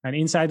price. And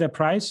inside that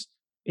price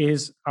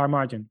is our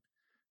margin.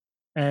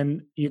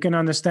 And you can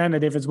understand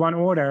that if it's one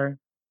order,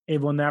 it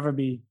will never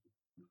be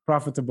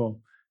profitable,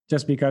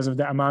 just because of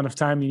the amount of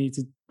time you need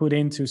to put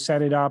in to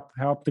set it up,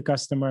 help the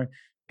customer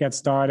get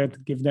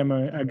started, give them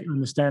a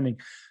understanding.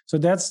 So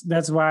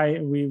that's why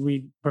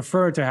we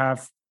prefer to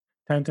have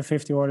 10 to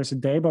 50 orders a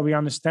day, but we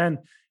understand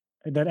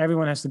that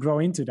everyone has to grow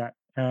into that,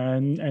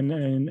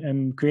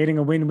 and creating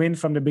a win-win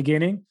from the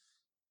beginning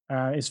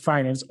is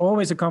fine. And it's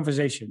always a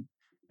conversation.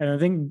 And I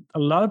think a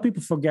lot of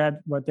people forget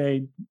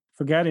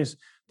is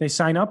they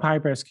sign up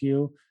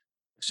HyperSQ,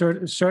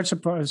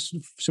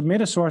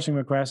 submit a sourcing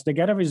request, they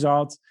get a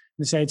result,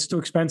 they say it's too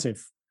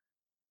expensive.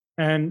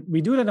 And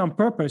we do that on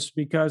purpose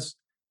because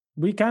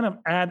we kind of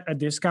add a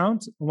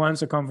discount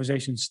once a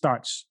conversation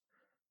starts,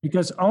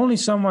 because only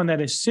someone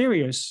that is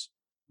serious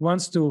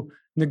wants to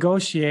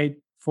negotiate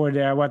for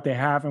what they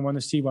have and want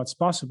to see what's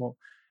possible.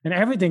 And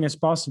everything is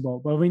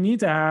possible, but we need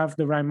to have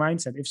the right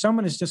mindset. If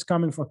someone is just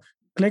coming for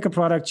click a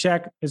product,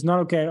 check, it's not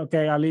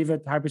okay, I'll leave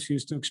it, HyperSQ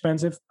is too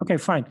expensive. Okay,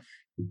 fine.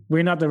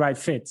 We're not the right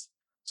fit.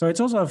 So it's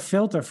also a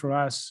filter for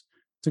us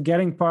to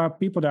getting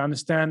people to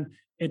understand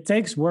it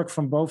takes work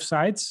from both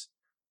sides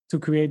to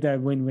create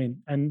that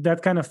win-win. And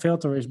that kind of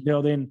filter is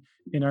built in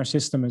our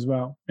system as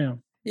well. Yeah.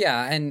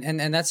 Yeah.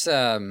 And that's,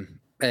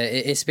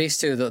 it speaks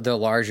to the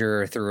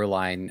larger through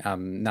line,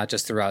 not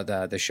just throughout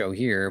the show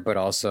here, but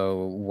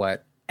also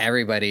what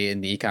everybody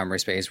in the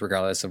e-commerce space,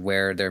 regardless of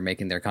where they're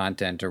making their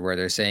content or where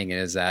they're saying it,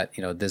 is that,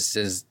 this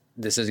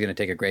is going to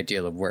take a great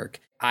deal of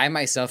work. I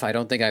myself, I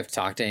don't think I've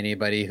talked to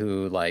anybody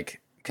who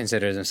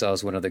considers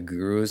themselves one of the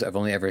gurus. I've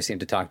only ever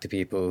seemed to talk to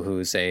people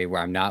who say,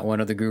 well, I'm not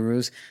one of the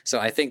gurus. So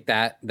I think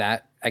that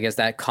I guess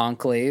that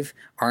conclave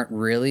aren't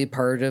really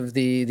part of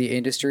the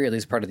industry, at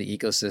least part of the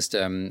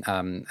ecosystem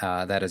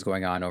that is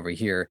going on over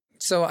here.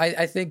 So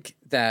I think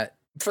that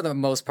for the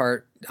most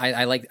part,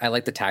 I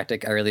like the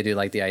tactic. I really do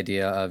like the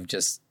idea of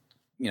just,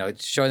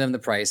 showing them the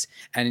price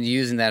and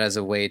using that as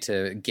a way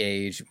to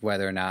gauge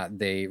whether or not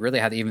they really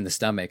have even the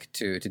stomach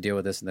to deal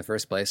with this in the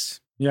first place.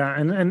 Yeah.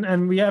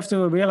 And we have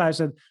to realize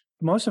that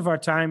most of our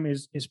time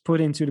is put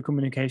into the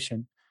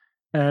communication.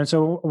 And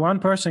so one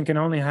person can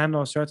only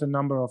handle a certain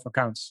number of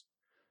accounts.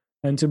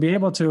 And to be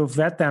able to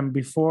vet them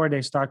before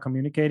they start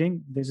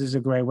communicating, this is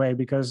a great way,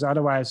 because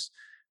otherwise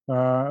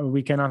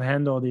we cannot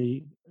handle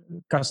the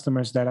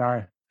customers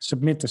that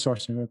submit the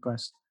sourcing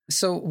request.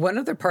 So one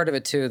other part of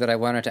it too that I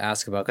wanted to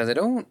ask about, because I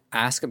don't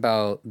ask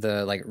about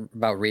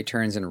about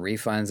returns and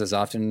refunds as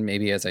often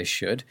maybe as I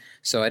should.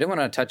 So I did want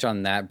to touch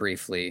on that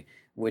briefly,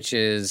 which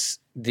is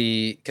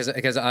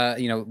because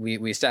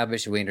we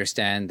established, we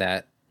understand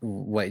that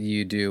what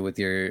you do with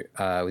your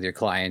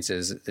clients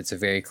is it's a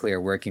very clear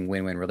working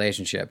win-win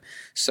relationship.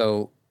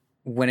 So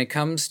when it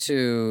comes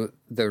to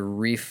the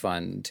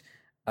refund,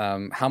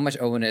 how much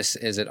onus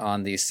is it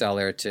on the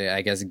seller to,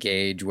 I guess,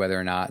 gauge whether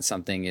or not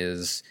something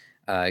is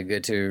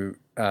good to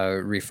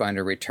refund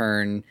or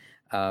return,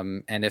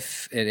 and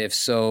if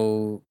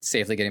so,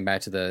 safely getting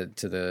back to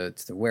the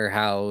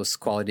warehouse,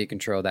 quality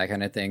control, that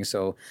kind of thing.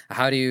 So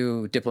how do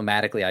you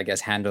diplomatically, I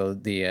guess, handle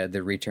the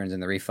returns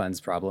and the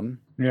refunds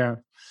problem? Yeah,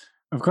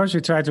 of course,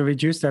 we try to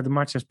reduce that as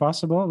much as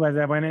possible.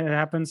 But when it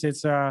happens,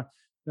 it's so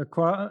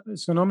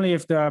normally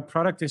if the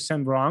product is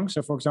sent wrong,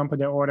 so for example,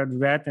 they ordered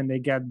red and they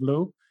get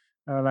blue,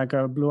 like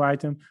a blue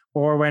item,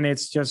 or when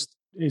it's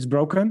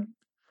broken,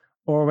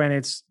 or when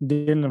it's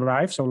didn't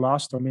arrive, so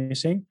lost or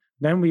missing,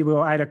 then we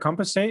will either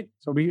compensate,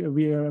 so we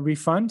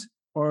refund,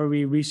 or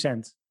we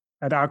resend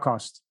at our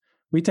cost.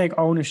 We take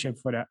ownership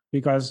for that,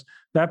 because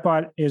that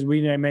part is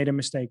we made a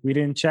mistake. We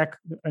didn't check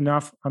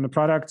enough on the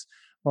product,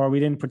 or we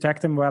didn't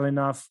protect them well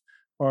enough,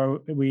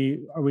 or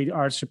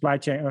our supply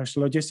chain or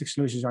logistics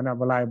solutions are not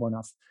reliable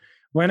enough.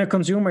 When a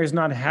consumer is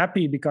not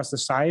happy because the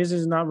size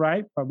is not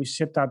right, but we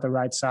shipped out the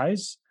right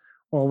size,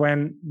 or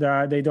when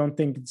they don't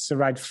think it's the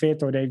right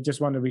fit, or they just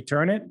want to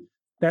return it,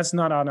 that's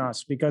not on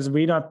us, because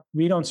we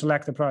don't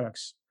select the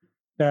products.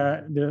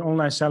 The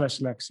online seller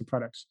selects the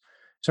products.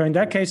 So in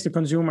that case, the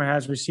consumer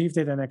has received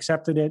it and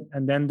accepted it,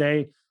 and then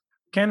they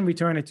can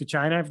return it to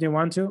China if they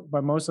want to,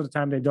 but most of the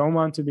time they don't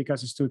want to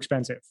because it's too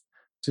expensive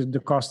to the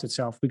cost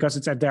itself, because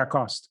it's at their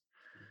cost.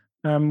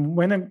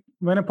 When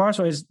a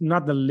parcel is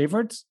not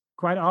delivered,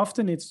 quite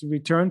often it's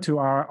returned to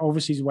our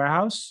overseas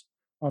warehouse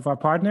of our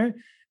partner,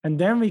 and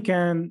then we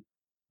can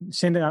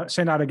send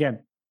out again.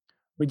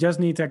 We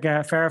just need to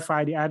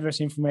verify the address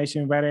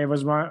information, whether it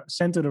was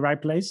sent to the right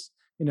place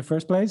in the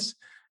first place,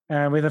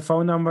 with a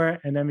phone number,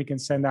 and then we can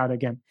send out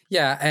again.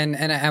 Yeah, and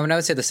I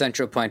would say the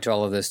central point to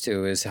all of this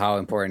too is how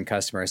important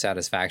customer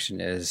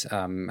satisfaction is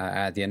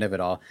at the end of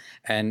it all.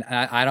 And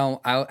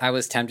I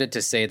was tempted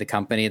to say the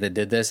company that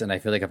did this, and I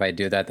feel like if I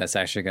do that, that's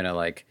actually going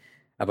to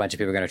a bunch of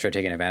people are going to try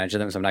taking advantage of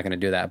them. So I'm not going to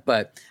do that.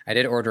 But I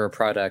did order a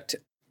product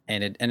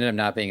and it ended up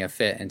not being a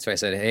fit. And so I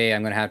said, hey,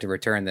 I'm going to have to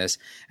return this.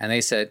 And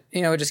they said,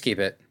 just keep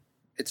it.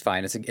 It's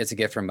fine. It's a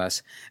gift from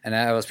us. And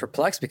I was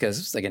perplexed because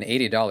it was like an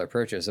 $80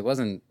 purchase. It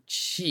wasn't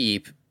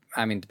cheap.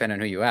 I mean, depending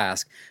on who you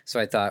ask. So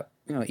I thought,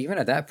 even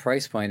at that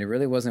price point, it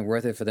really wasn't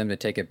worth it for them to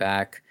take it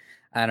back.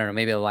 I don't know,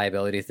 maybe a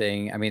liability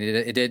thing. I mean,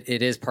 it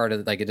is part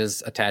of, like, it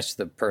is attached to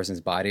the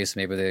person's body. So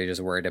maybe they're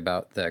just worried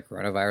about the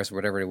coronavirus or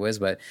whatever it was.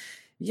 But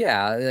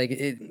yeah, like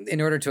in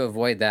order to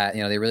avoid that,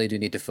 they really do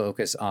need to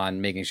focus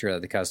on making sure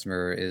that the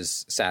customer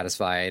is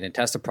satisfied and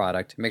test the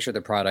product, make sure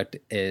the product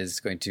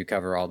is going to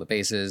cover all the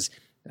bases,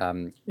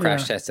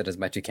 crash test it as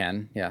much as you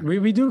can. Yeah.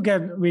 We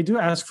do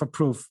ask for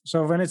proof.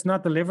 So when it's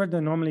not delivered,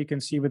 then normally you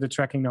can see with the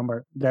tracking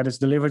number that it's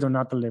delivered or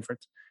not delivered.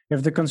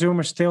 If the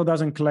consumer still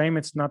doesn't claim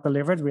it's not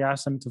delivered, we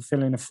ask them to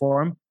fill in a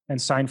form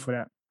and sign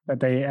for that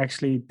they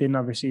actually did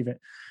not receive it.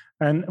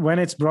 And when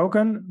it's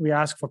broken, we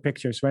ask for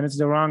pictures. When it's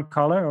the wrong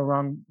color or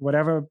wrong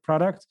whatever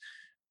product,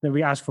 then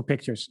we ask for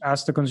pictures.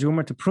 Ask the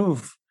consumer to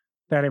prove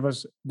that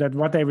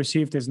what they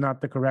received is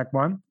not the correct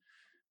one.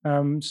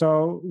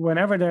 So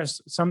whenever there's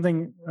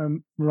something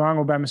wrong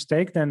or by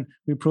mistake, then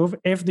we prove.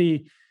 If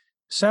the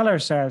seller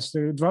says,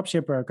 the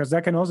dropshipper, because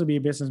that can also be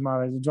a business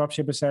model, the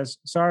dropshipper says,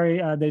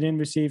 sorry, they didn't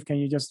receive, can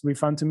you just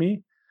refund to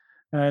me?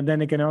 Then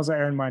they can also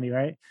earn money,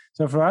 right?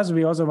 So for us,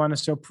 we also want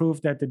to show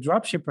proof that the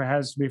dropshipper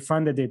has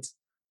refunded it.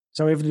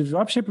 So if the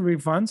dropshipper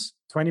refunds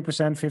 20%,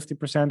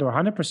 50%, or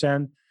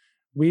 100%,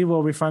 we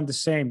will refund the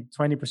same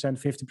 20%,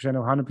 50%,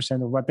 or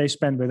 100% of what they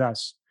spend with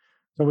us.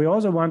 So we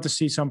also want to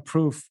see some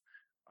proof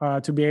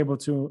to be able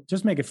to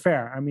just make it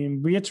fair. I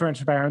mean, we are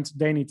transparent.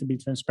 They need to be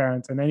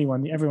transparent, and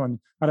everyone.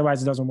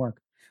 Otherwise, it doesn't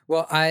work.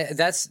 Well,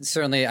 that's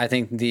certainly, I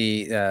think,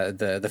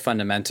 the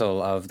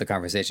fundamental of the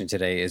conversation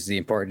today is the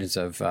importance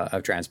of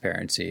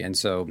transparency. And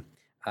so,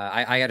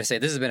 I got to say,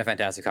 this has been a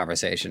fantastic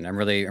conversation. I'm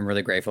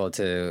really grateful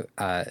to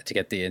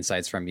get the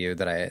insights from you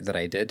that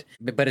I did.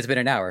 But it's been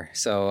an hour,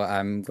 so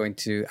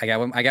I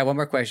got one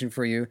more question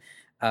for you.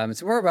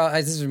 It's more about,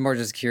 this is more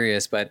just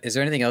curious, but is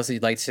there anything else that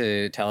you'd like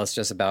to tell us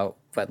just about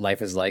what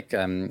life is like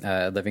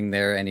living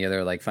there? Any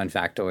other like fun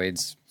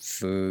factoids,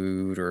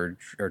 food or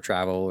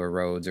travel or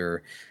roads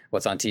or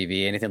what's on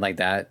TV, anything like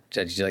that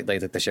you'd like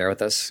to share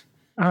with us?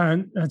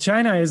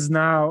 China is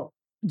now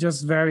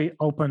just very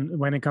open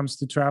when it comes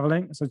to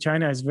traveling. So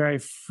China is very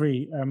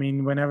free. I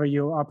mean, whenever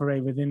you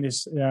operate within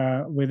this,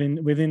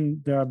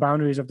 within the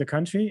boundaries of the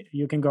country,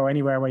 you can go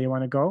anywhere where you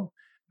want to go.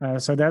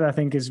 So that I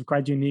think is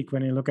quite unique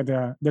when you look at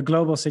the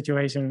global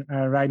situation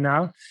right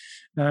now.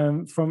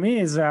 For me,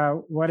 is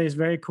what is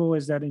very cool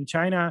is that in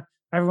China,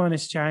 everyone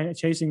is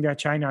chasing their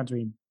China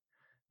dream.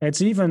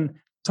 It's even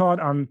taught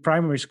on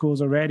primary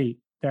schools already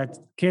that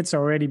kids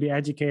already be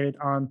educated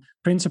on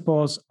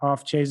principles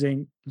of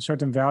chasing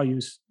certain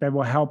values that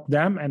will help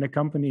them and the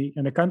company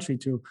and the country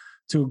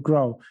to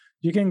grow.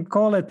 You can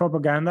call it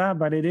propaganda,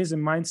 but it is a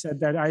mindset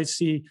that I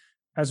see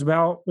as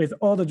well with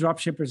all the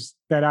dropshippers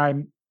that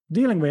I'm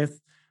dealing with.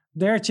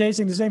 They're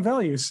chasing the same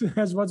values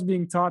as what's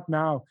being taught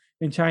now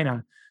in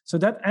China. So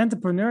that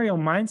entrepreneurial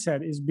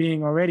mindset is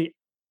being already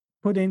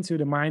put into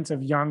the minds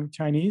of young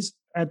Chinese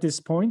at this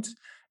point,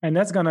 and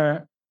that's going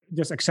to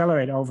just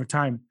accelerate over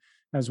time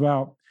as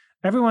well.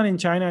 Everyone in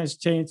China is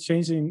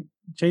chasing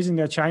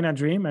their China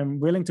dream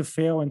and willing to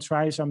fail and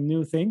try some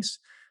new things.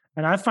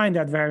 And I find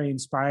that very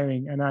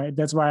inspiring. And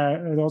that's why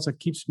it also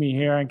keeps me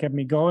here and kept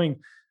me going,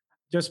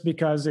 just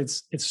because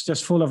it's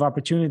just full of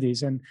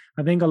opportunities. And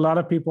I think a lot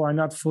of people are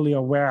not fully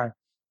aware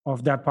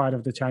of that part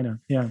of the China.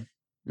 Yeah.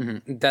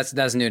 Mm-hmm.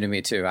 That's new to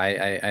me too.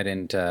 I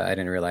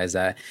didn't realize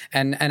that.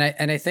 And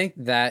I think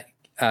that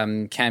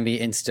can be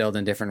instilled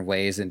in different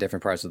ways in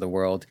different parts of the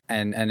world.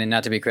 And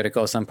not to be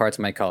critical, some parts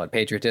might call it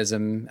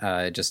patriotism.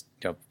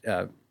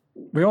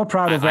 We're all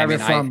proud of where we're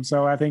from.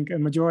 So I think a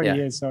majority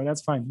is, so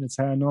that's fine. It's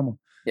normal.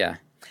 Yeah.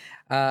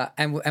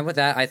 And with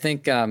that, I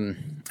think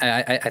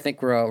I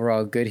think we're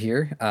all good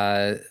here.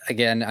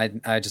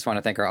 Again, I just want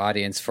to thank our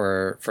audience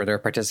for their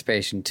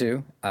participation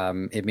too.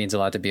 It means a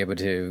lot to be able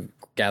to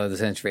gather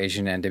this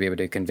information and to be able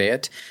to convey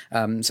it.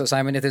 So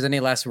Simon, if there's any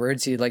last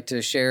words you'd like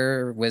to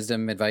share,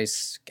 wisdom,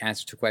 advice,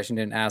 answer to a question,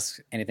 didn't ask,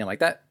 anything like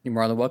that, you're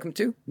more than welcome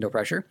to. No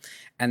pressure.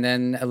 And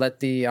then let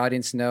the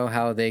audience know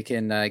how they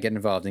can get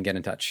involved and get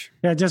in touch.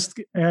 Yeah, just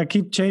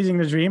keep chasing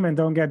the dream and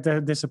don't get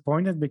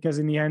disappointed, because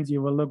in the end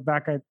you will look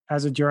back at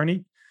as a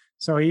journey.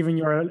 So even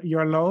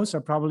your lows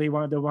are probably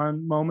one of the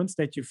moments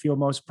that you feel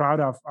most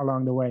proud of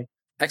along the way.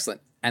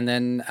 Excellent. And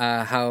then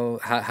how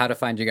to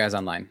find you guys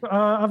online?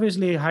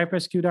 Obviously,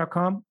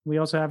 hypersq.com. We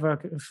also have a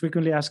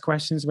frequently asked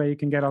questions where you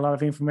can get a lot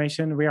of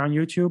information. We're on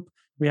YouTube.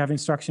 We have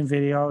instruction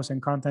videos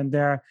and content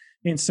there.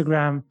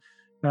 Instagram.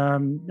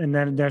 And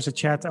then there's a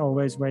chat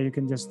always where you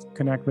can just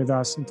connect with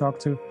us and talk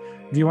to.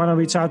 If you want to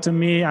reach out to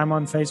me, I'm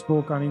on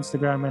Facebook, on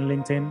Instagram, and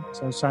LinkedIn.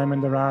 So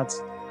Simon de Raad,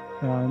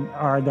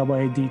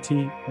 RAADT.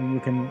 And you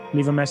can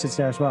leave a message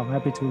there as well.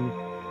 Happy to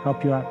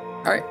help you out.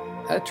 All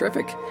right.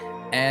 Terrific.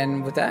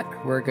 And with that,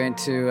 we're going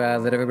to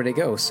let everybody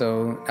go.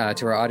 So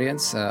to our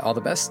audience, all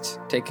the best.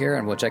 Take care,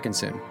 and we'll check in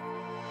soon.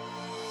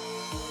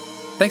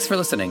 Thanks for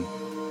listening.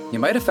 You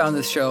might have found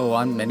this show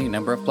on any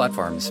number of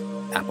platforms: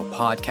 Apple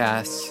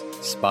Podcasts,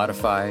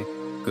 Spotify,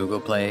 Google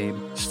Play,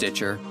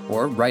 Stitcher,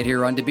 or right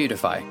here on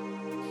Debutify.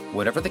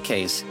 Whatever the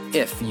case,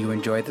 if you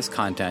enjoyed this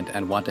content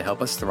and want to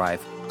help us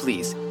thrive,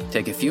 please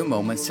take a few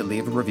moments to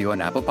leave a review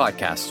on Apple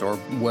Podcasts or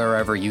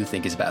wherever you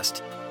think is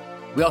best.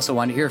 We also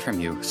want to hear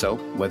from you, so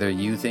whether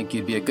you think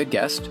you'd be a good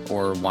guest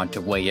or want to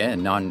weigh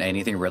in on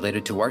anything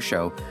related to our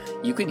show,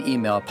 you can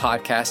email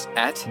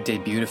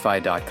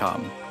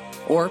podcast@debutify.com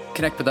or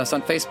connect with us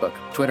on Facebook,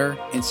 Twitter,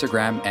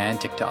 Instagram, and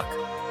TikTok.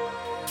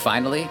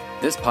 Finally,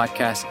 this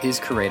podcast is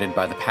created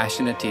by the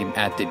passionate team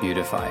at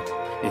Debutify.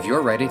 If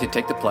you're ready to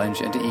take the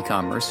plunge into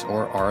e-commerce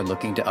or are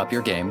looking to up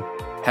your game,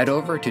 head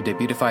over to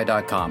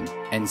debutify.com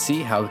and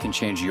see how it can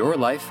change your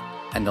life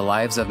and the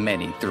lives of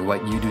many through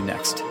what you do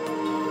next.